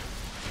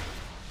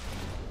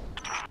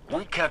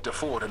 We can't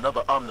afford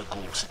another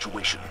Omnigul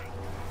situation.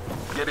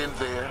 Get in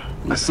there.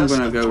 I think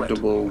I'm gonna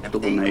go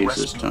double nades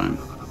this time.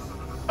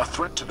 A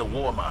threat to the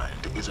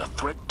Warmind is a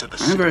threat to the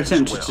I'm very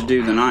tempted to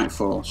do the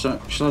Nightfall.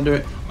 So shall I do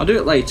it? I'll do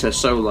it later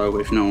solo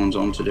if no one's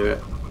on to do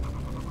it.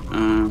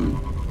 And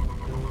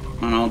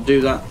I'll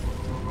do that.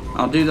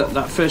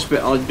 That first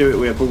bit. I'll do it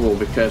with a bubble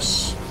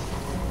because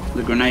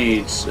the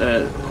grenades,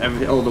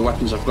 all the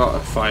weapons I've got are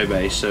fire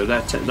based, so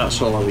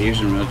that's all I'll be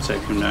using really to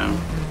take them down.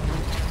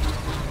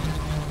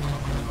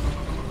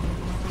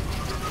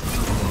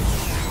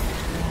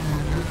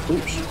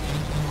 Oops.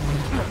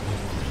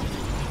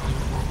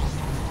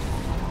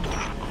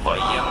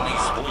 Военный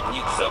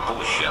спутник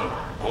запущен.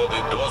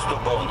 Коды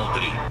доступа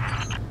внутри.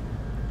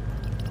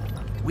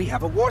 We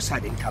have a war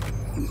site incoming.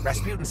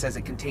 Rasputin says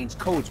it contains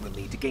codes we'll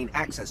need to gain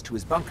access to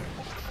his bunker.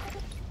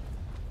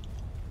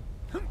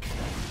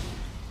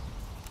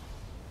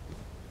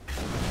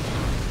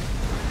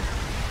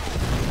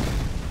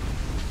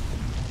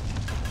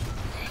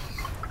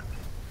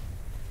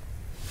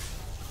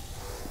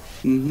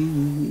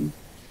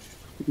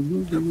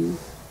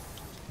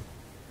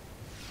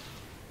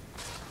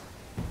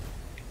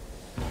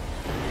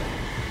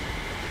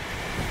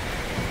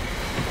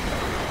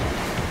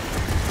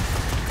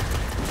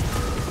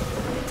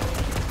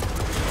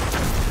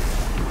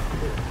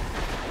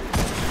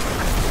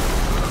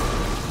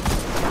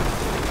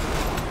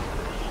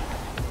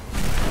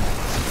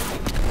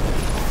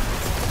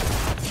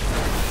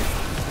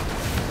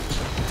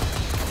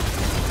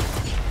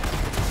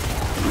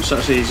 It's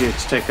actually easier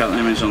to take out the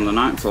enemies on the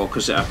Nightfall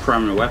because it had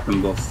primary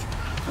weapon buff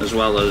as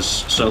well as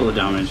solo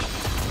damage,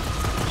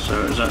 so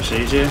it was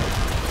actually easier.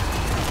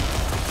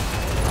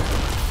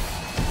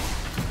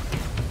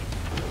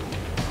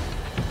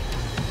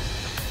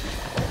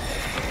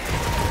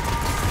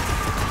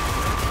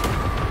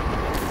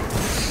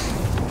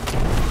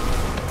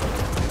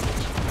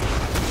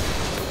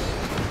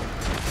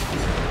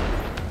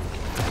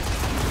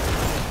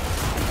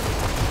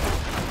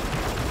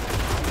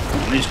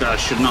 These guys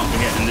should not be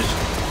getting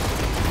this.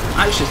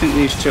 I actually think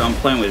these two I'm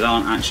playing with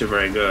aren't actually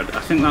very good. I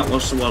think that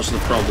was the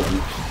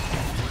problem.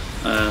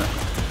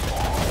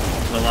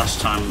 The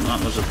last time,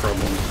 that was a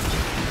problem.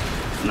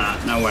 Nah,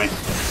 no way.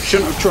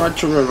 Shouldn't have tried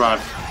to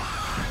revive.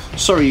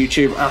 Sorry,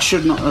 YouTube. I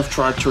should not have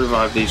tried to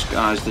revive these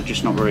guys. They're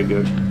just not very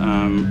good.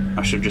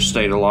 I should have just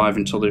stayed alive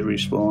until they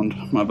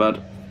respawned. My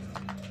bad.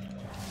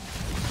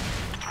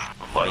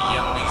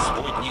 Военный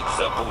спутник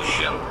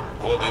запущен.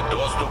 Коды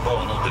доступа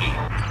внутри.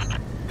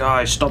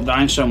 Guys, stop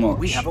dying so much.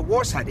 We have a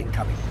war site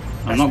incoming.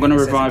 I'm not going to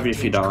revive you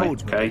if you die,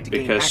 okay?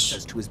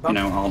 Because, you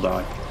know, I'll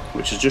die.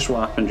 Which is just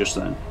what happened just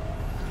then.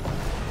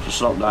 Just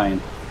stop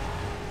dying.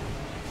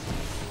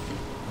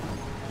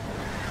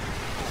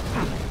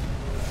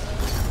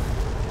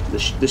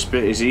 This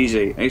bit is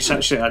easy. It's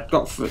actually,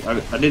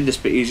 I did this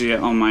bit easier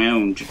on my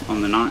own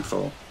on the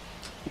Nightfall.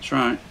 That's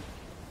right.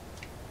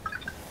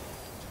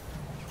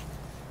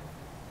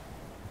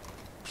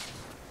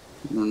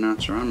 Running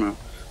out of ammo.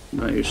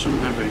 Better use some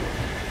heavy.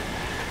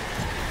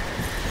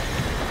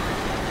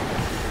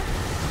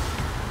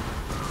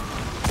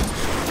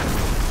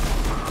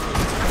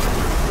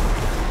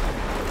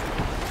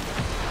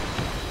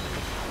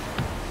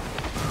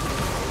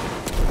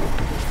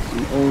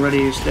 And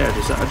already is dead.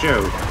 Is that a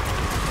joke?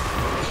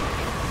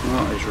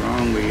 What is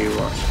wrong with you?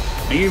 What?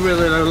 Are you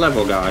really low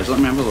level, guys? Let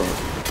me have a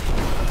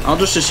look. I'll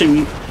just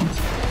assume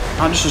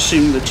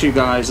the two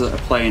guys that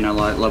are playing are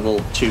like level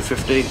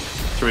 250,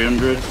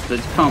 300. They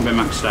can't be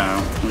maxed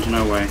out. There's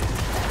no way.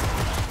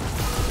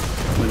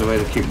 With the way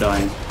they keep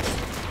dying.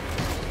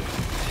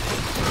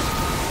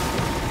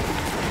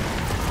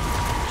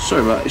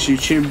 Sorry about this,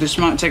 YouTube. This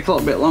might take a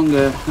little bit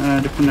longer,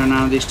 depending on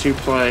how these two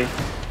play.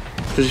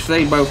 Because if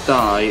they both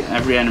die,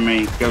 every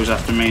enemy goes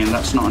after me, and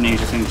that's not an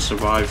easy thing to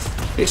survive.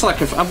 It's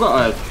like if I've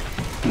got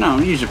a... No,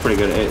 I'm usually pretty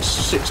good at it.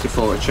 It's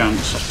 60-40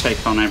 chance I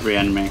take on every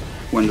enemy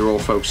when they're all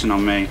focusing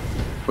on me.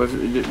 But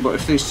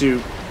if these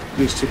two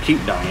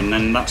keep dying,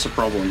 then that's a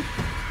problem.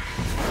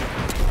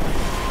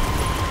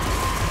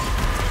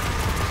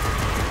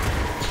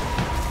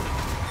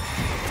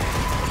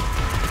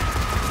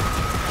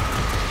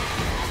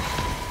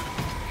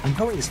 I'm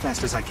going as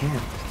fast as I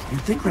can.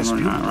 You'd think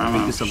Rasputin would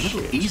make this a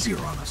little easier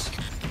on us.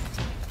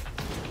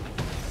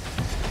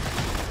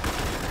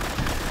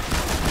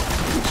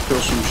 Let's kill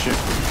some shit.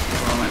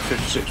 Well, I'm at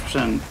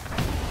 56%.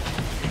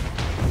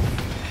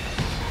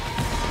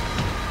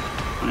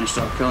 I need to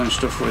start killing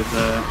stuff with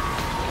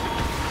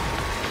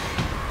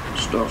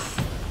stuff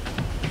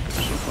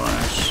like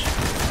this.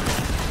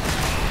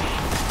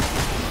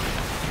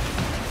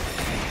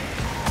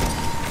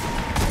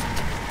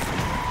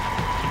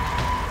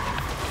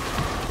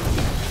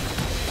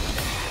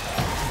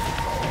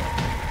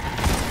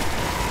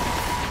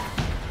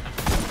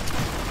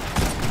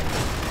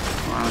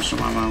 Wow, some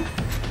ammo.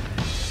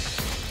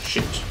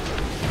 Shit.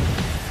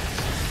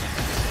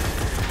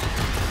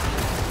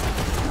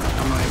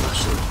 Ammo, you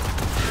bastard.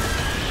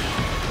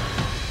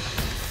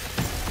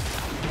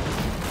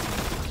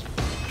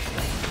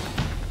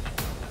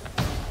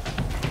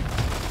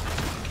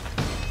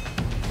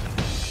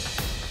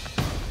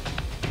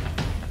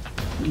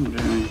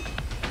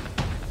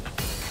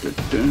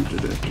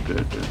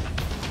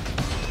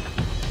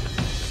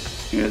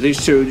 Yeah,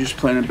 these two are just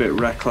playing a bit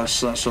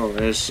reckless, that's all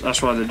it is.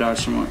 That's why they died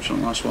so much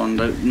on the last one.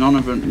 None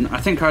of them... I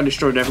think I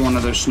destroyed every one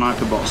of those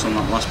sniper bots on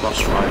that last boss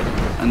fight.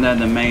 And they're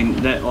the main...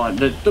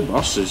 the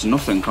boss is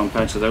nothing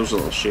compared to those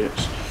little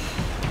shits.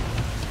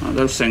 Like,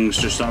 those things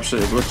just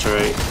absolutely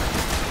obliterate.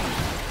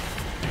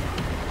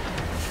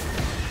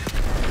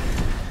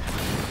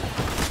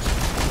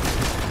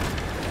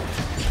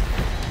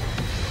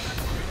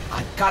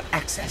 I've got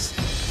access.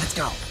 Let's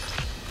go.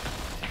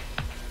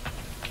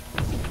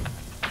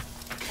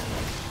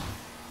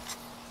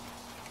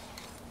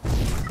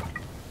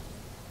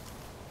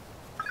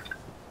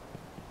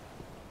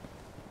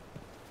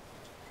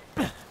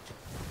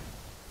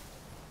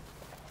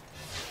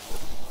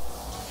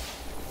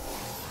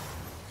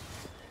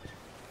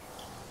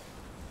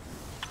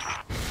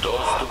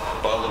 Доступ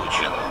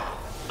получен.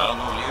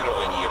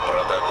 Аннулирование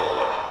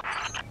протокола.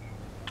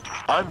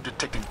 I'm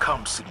detecting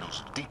comm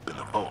signals deep in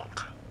the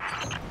vault.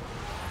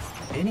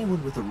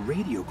 Anyone with a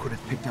radio could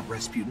have picked up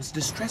Rasputin's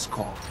distress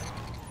call.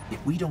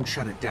 If we don't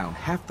shut it down,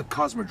 half the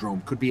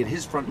Cosmodrome could be at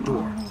his front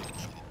door.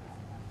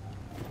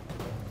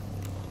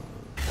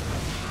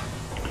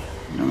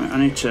 I know what I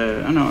need to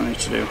do. I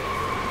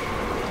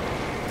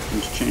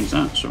need to change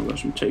that, so I've got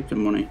some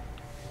taken money.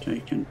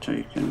 Taken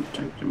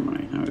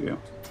money. There we go.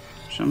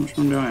 So how much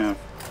money do I have?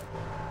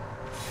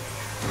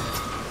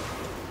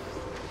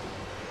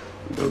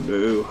 Go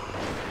do.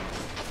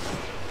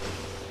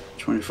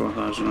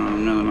 24,000.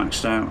 I'm nearly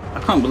maxed out.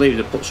 I can't believe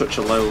they put such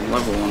a low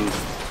level on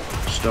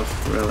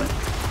stuff, really.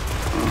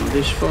 Oh,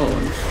 these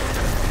fallen.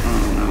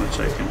 Oh, no,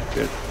 they're taken.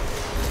 Good.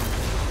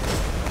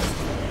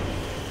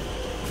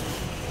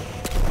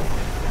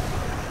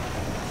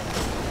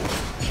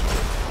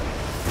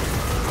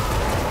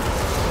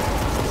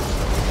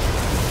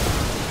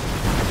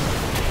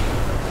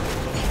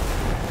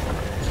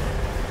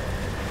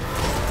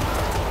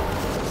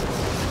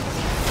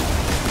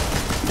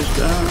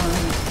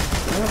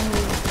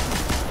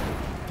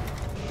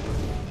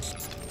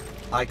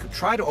 I could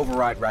try to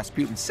override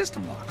Rasputin's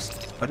system locks,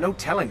 but no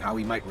telling how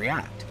he might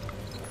react.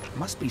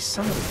 Must be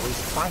some of the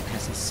ways to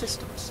bypass his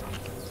systems.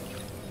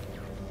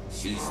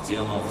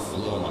 Система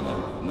взломана.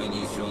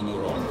 Нанесен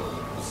урон.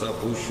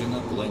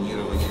 Запущено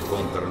планирование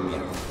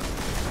контрмер.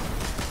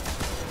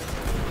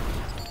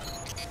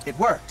 It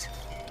worked.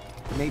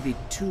 Maybe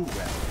too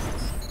well.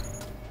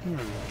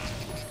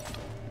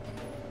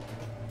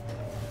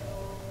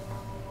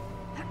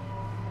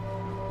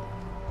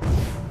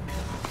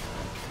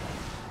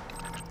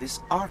 This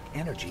arc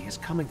energy is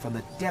coming from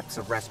the depths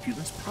of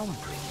Rasputin's power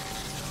grid.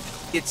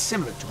 It's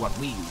similar to what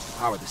we use to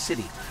power the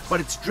city,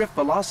 but its drift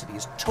velocity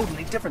is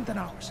totally different than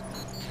ours.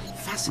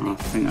 Fascinating.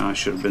 I think I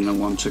should have been the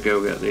one to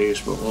go get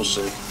these, but we'll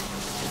see.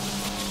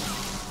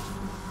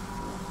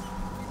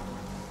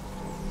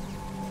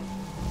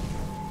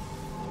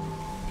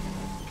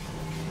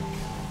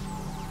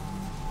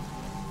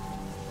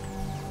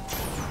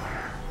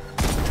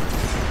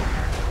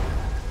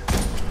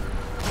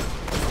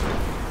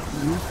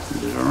 You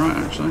did alright,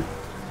 actually.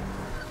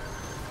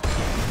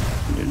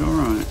 You did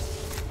alright.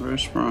 Very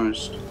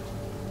surprised.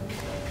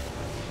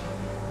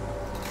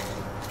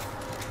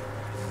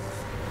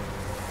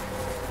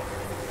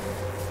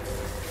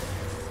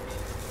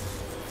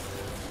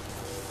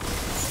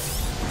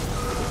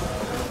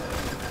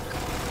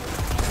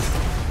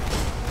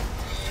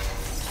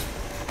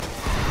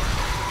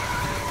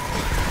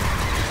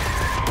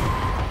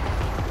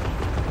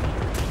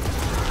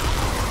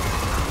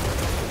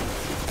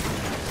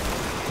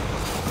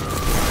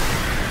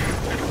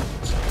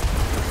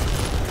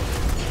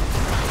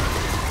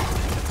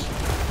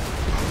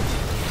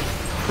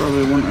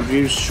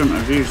 Probably shouldn't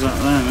have used that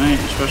there, mate,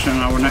 especially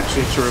when I were next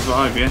here to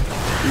revive you.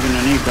 You're going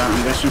to need that,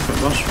 I'm guessing, for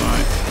boss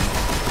fight.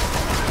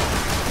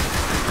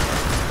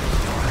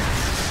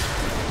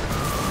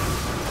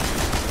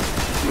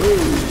 Whoa!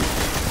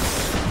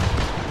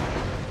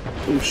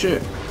 Oh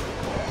shit.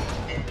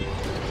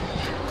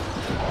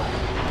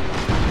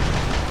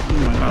 Oh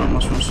my god, I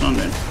lost my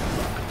standing.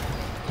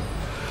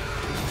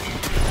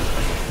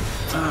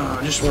 Ah,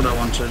 just what I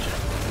wanted.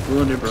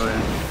 Bloody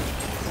brilliant.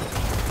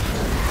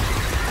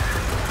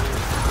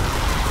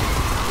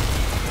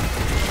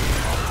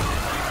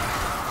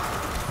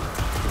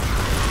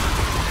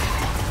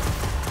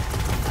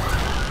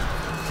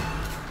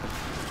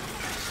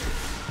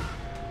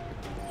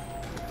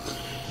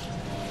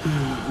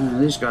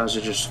 These guys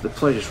are just, they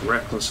play just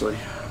recklessly. I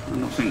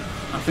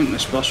think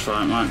this boss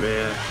fight might be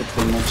a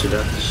couple of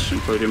multi-deaths,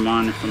 including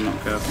mine if I'm not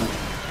careful.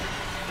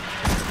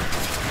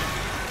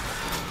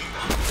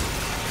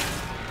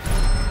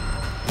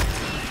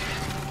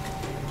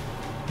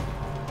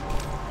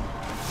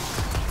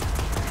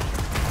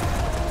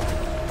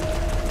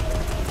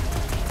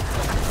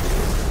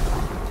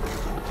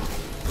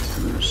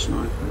 Give me the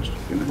snipers,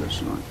 give me the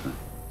sniper.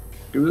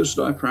 Give me the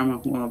sniper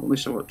ammo. Well, at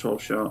least I've got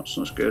 12 shots,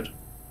 that's good.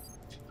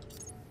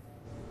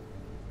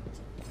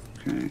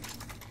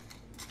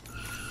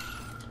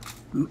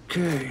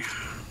 Okay.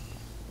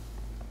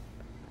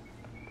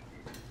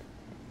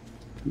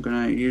 I'm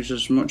gonna use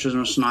as much as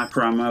my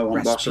sniper ammo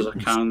on boss as I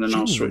can, and then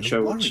I'll switch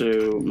over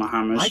to my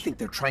hammers. I think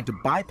they're trying to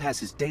bypass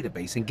his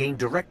database and gain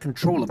direct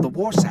control of the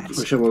warsats.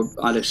 Wish I would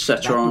add a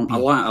set arm. I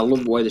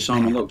love the way this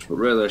armor looks, but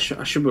really I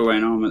should be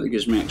wearing armor that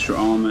gives me extra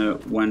armor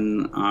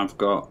when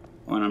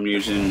I'm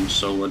using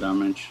solar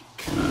damage.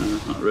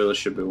 That really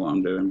should be what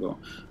I'm doing, but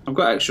I've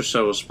got extra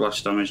solar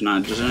splash damage now.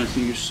 Does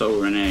anything use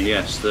solar in here?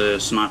 Yes, the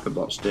sniper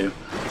bots do.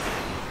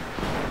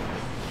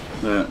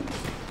 But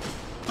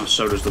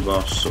so does the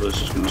boss, so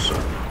this is going to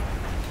suck.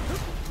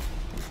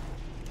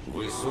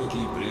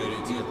 Высокий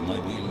приоритет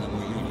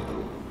мобильному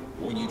юниту.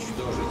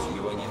 Уничтожить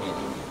его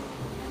немедленно.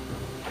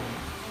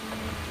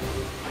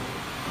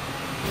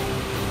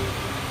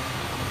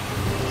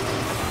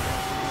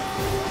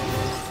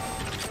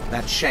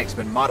 That shank's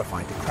been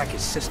modified to crack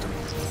his system.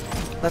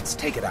 Let's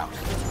take it out.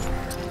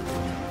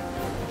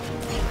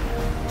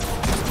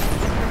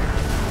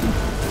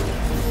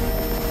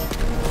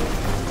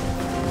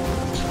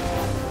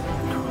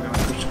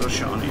 Critical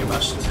shot on you,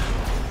 bastard.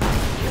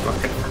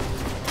 Fuck it.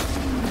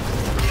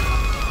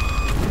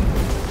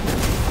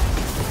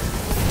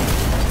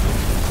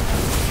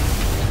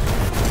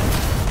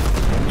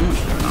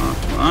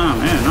 Wow,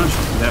 yeah, nice.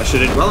 They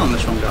actually did well on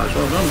this one, guys.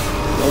 Well done.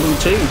 Well done,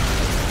 team.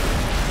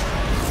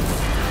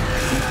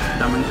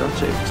 Damn,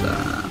 got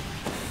it.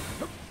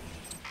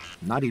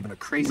 Not even a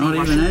crazy Not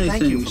Russian even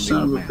thank you anything, from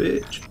son the of old a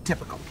man. bitch.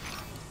 Typical.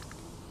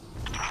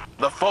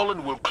 The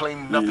Fallen will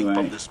claim nothing Anyway.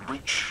 from this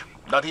breach,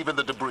 not even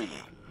the debris.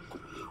 We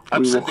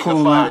I'm will sending a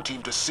call fire that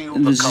team to seal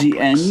the the complex.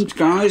 end,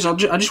 guys. I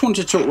just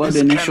wanted to upload the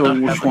initial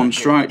one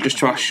strike just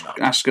to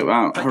ask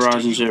about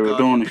Horizon Zero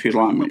Dawn. If you'd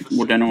like me,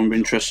 would anyone be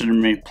interested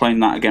in me playing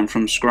that again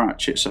from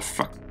scratch? It's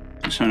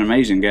an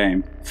amazing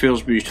game.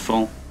 Feels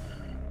beautiful.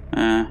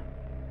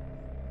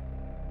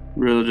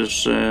 Really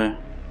does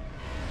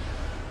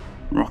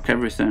rock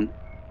everything.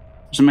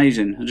 It's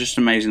amazing. Just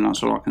amazing.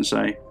 That's all I can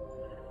say.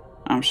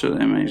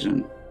 Absolutely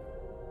amazing.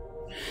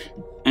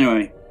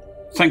 Anyway.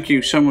 Thank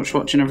you so much for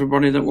watching,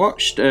 everybody that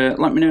watched.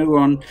 Let me know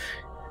on,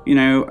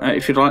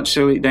 if you'd like to see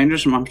Elite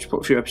Dangerous. I'm happy to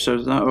put a few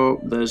episodes of that up.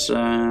 There's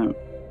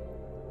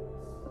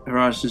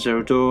Horizon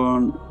Zero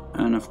Dawn,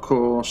 and of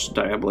course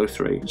Diablo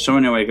 3. So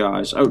anyway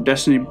guys,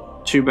 Destiny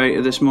 2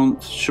 beta this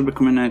month should be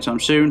coming anytime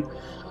soon.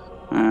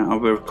 I'll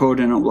be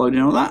recording and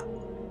uploading all that.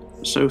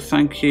 So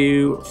thank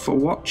you for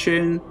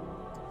watching,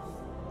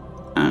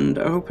 and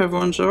I hope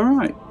everyone's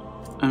alright,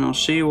 and I'll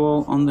see you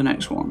all on the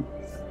next one.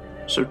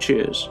 So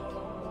cheers.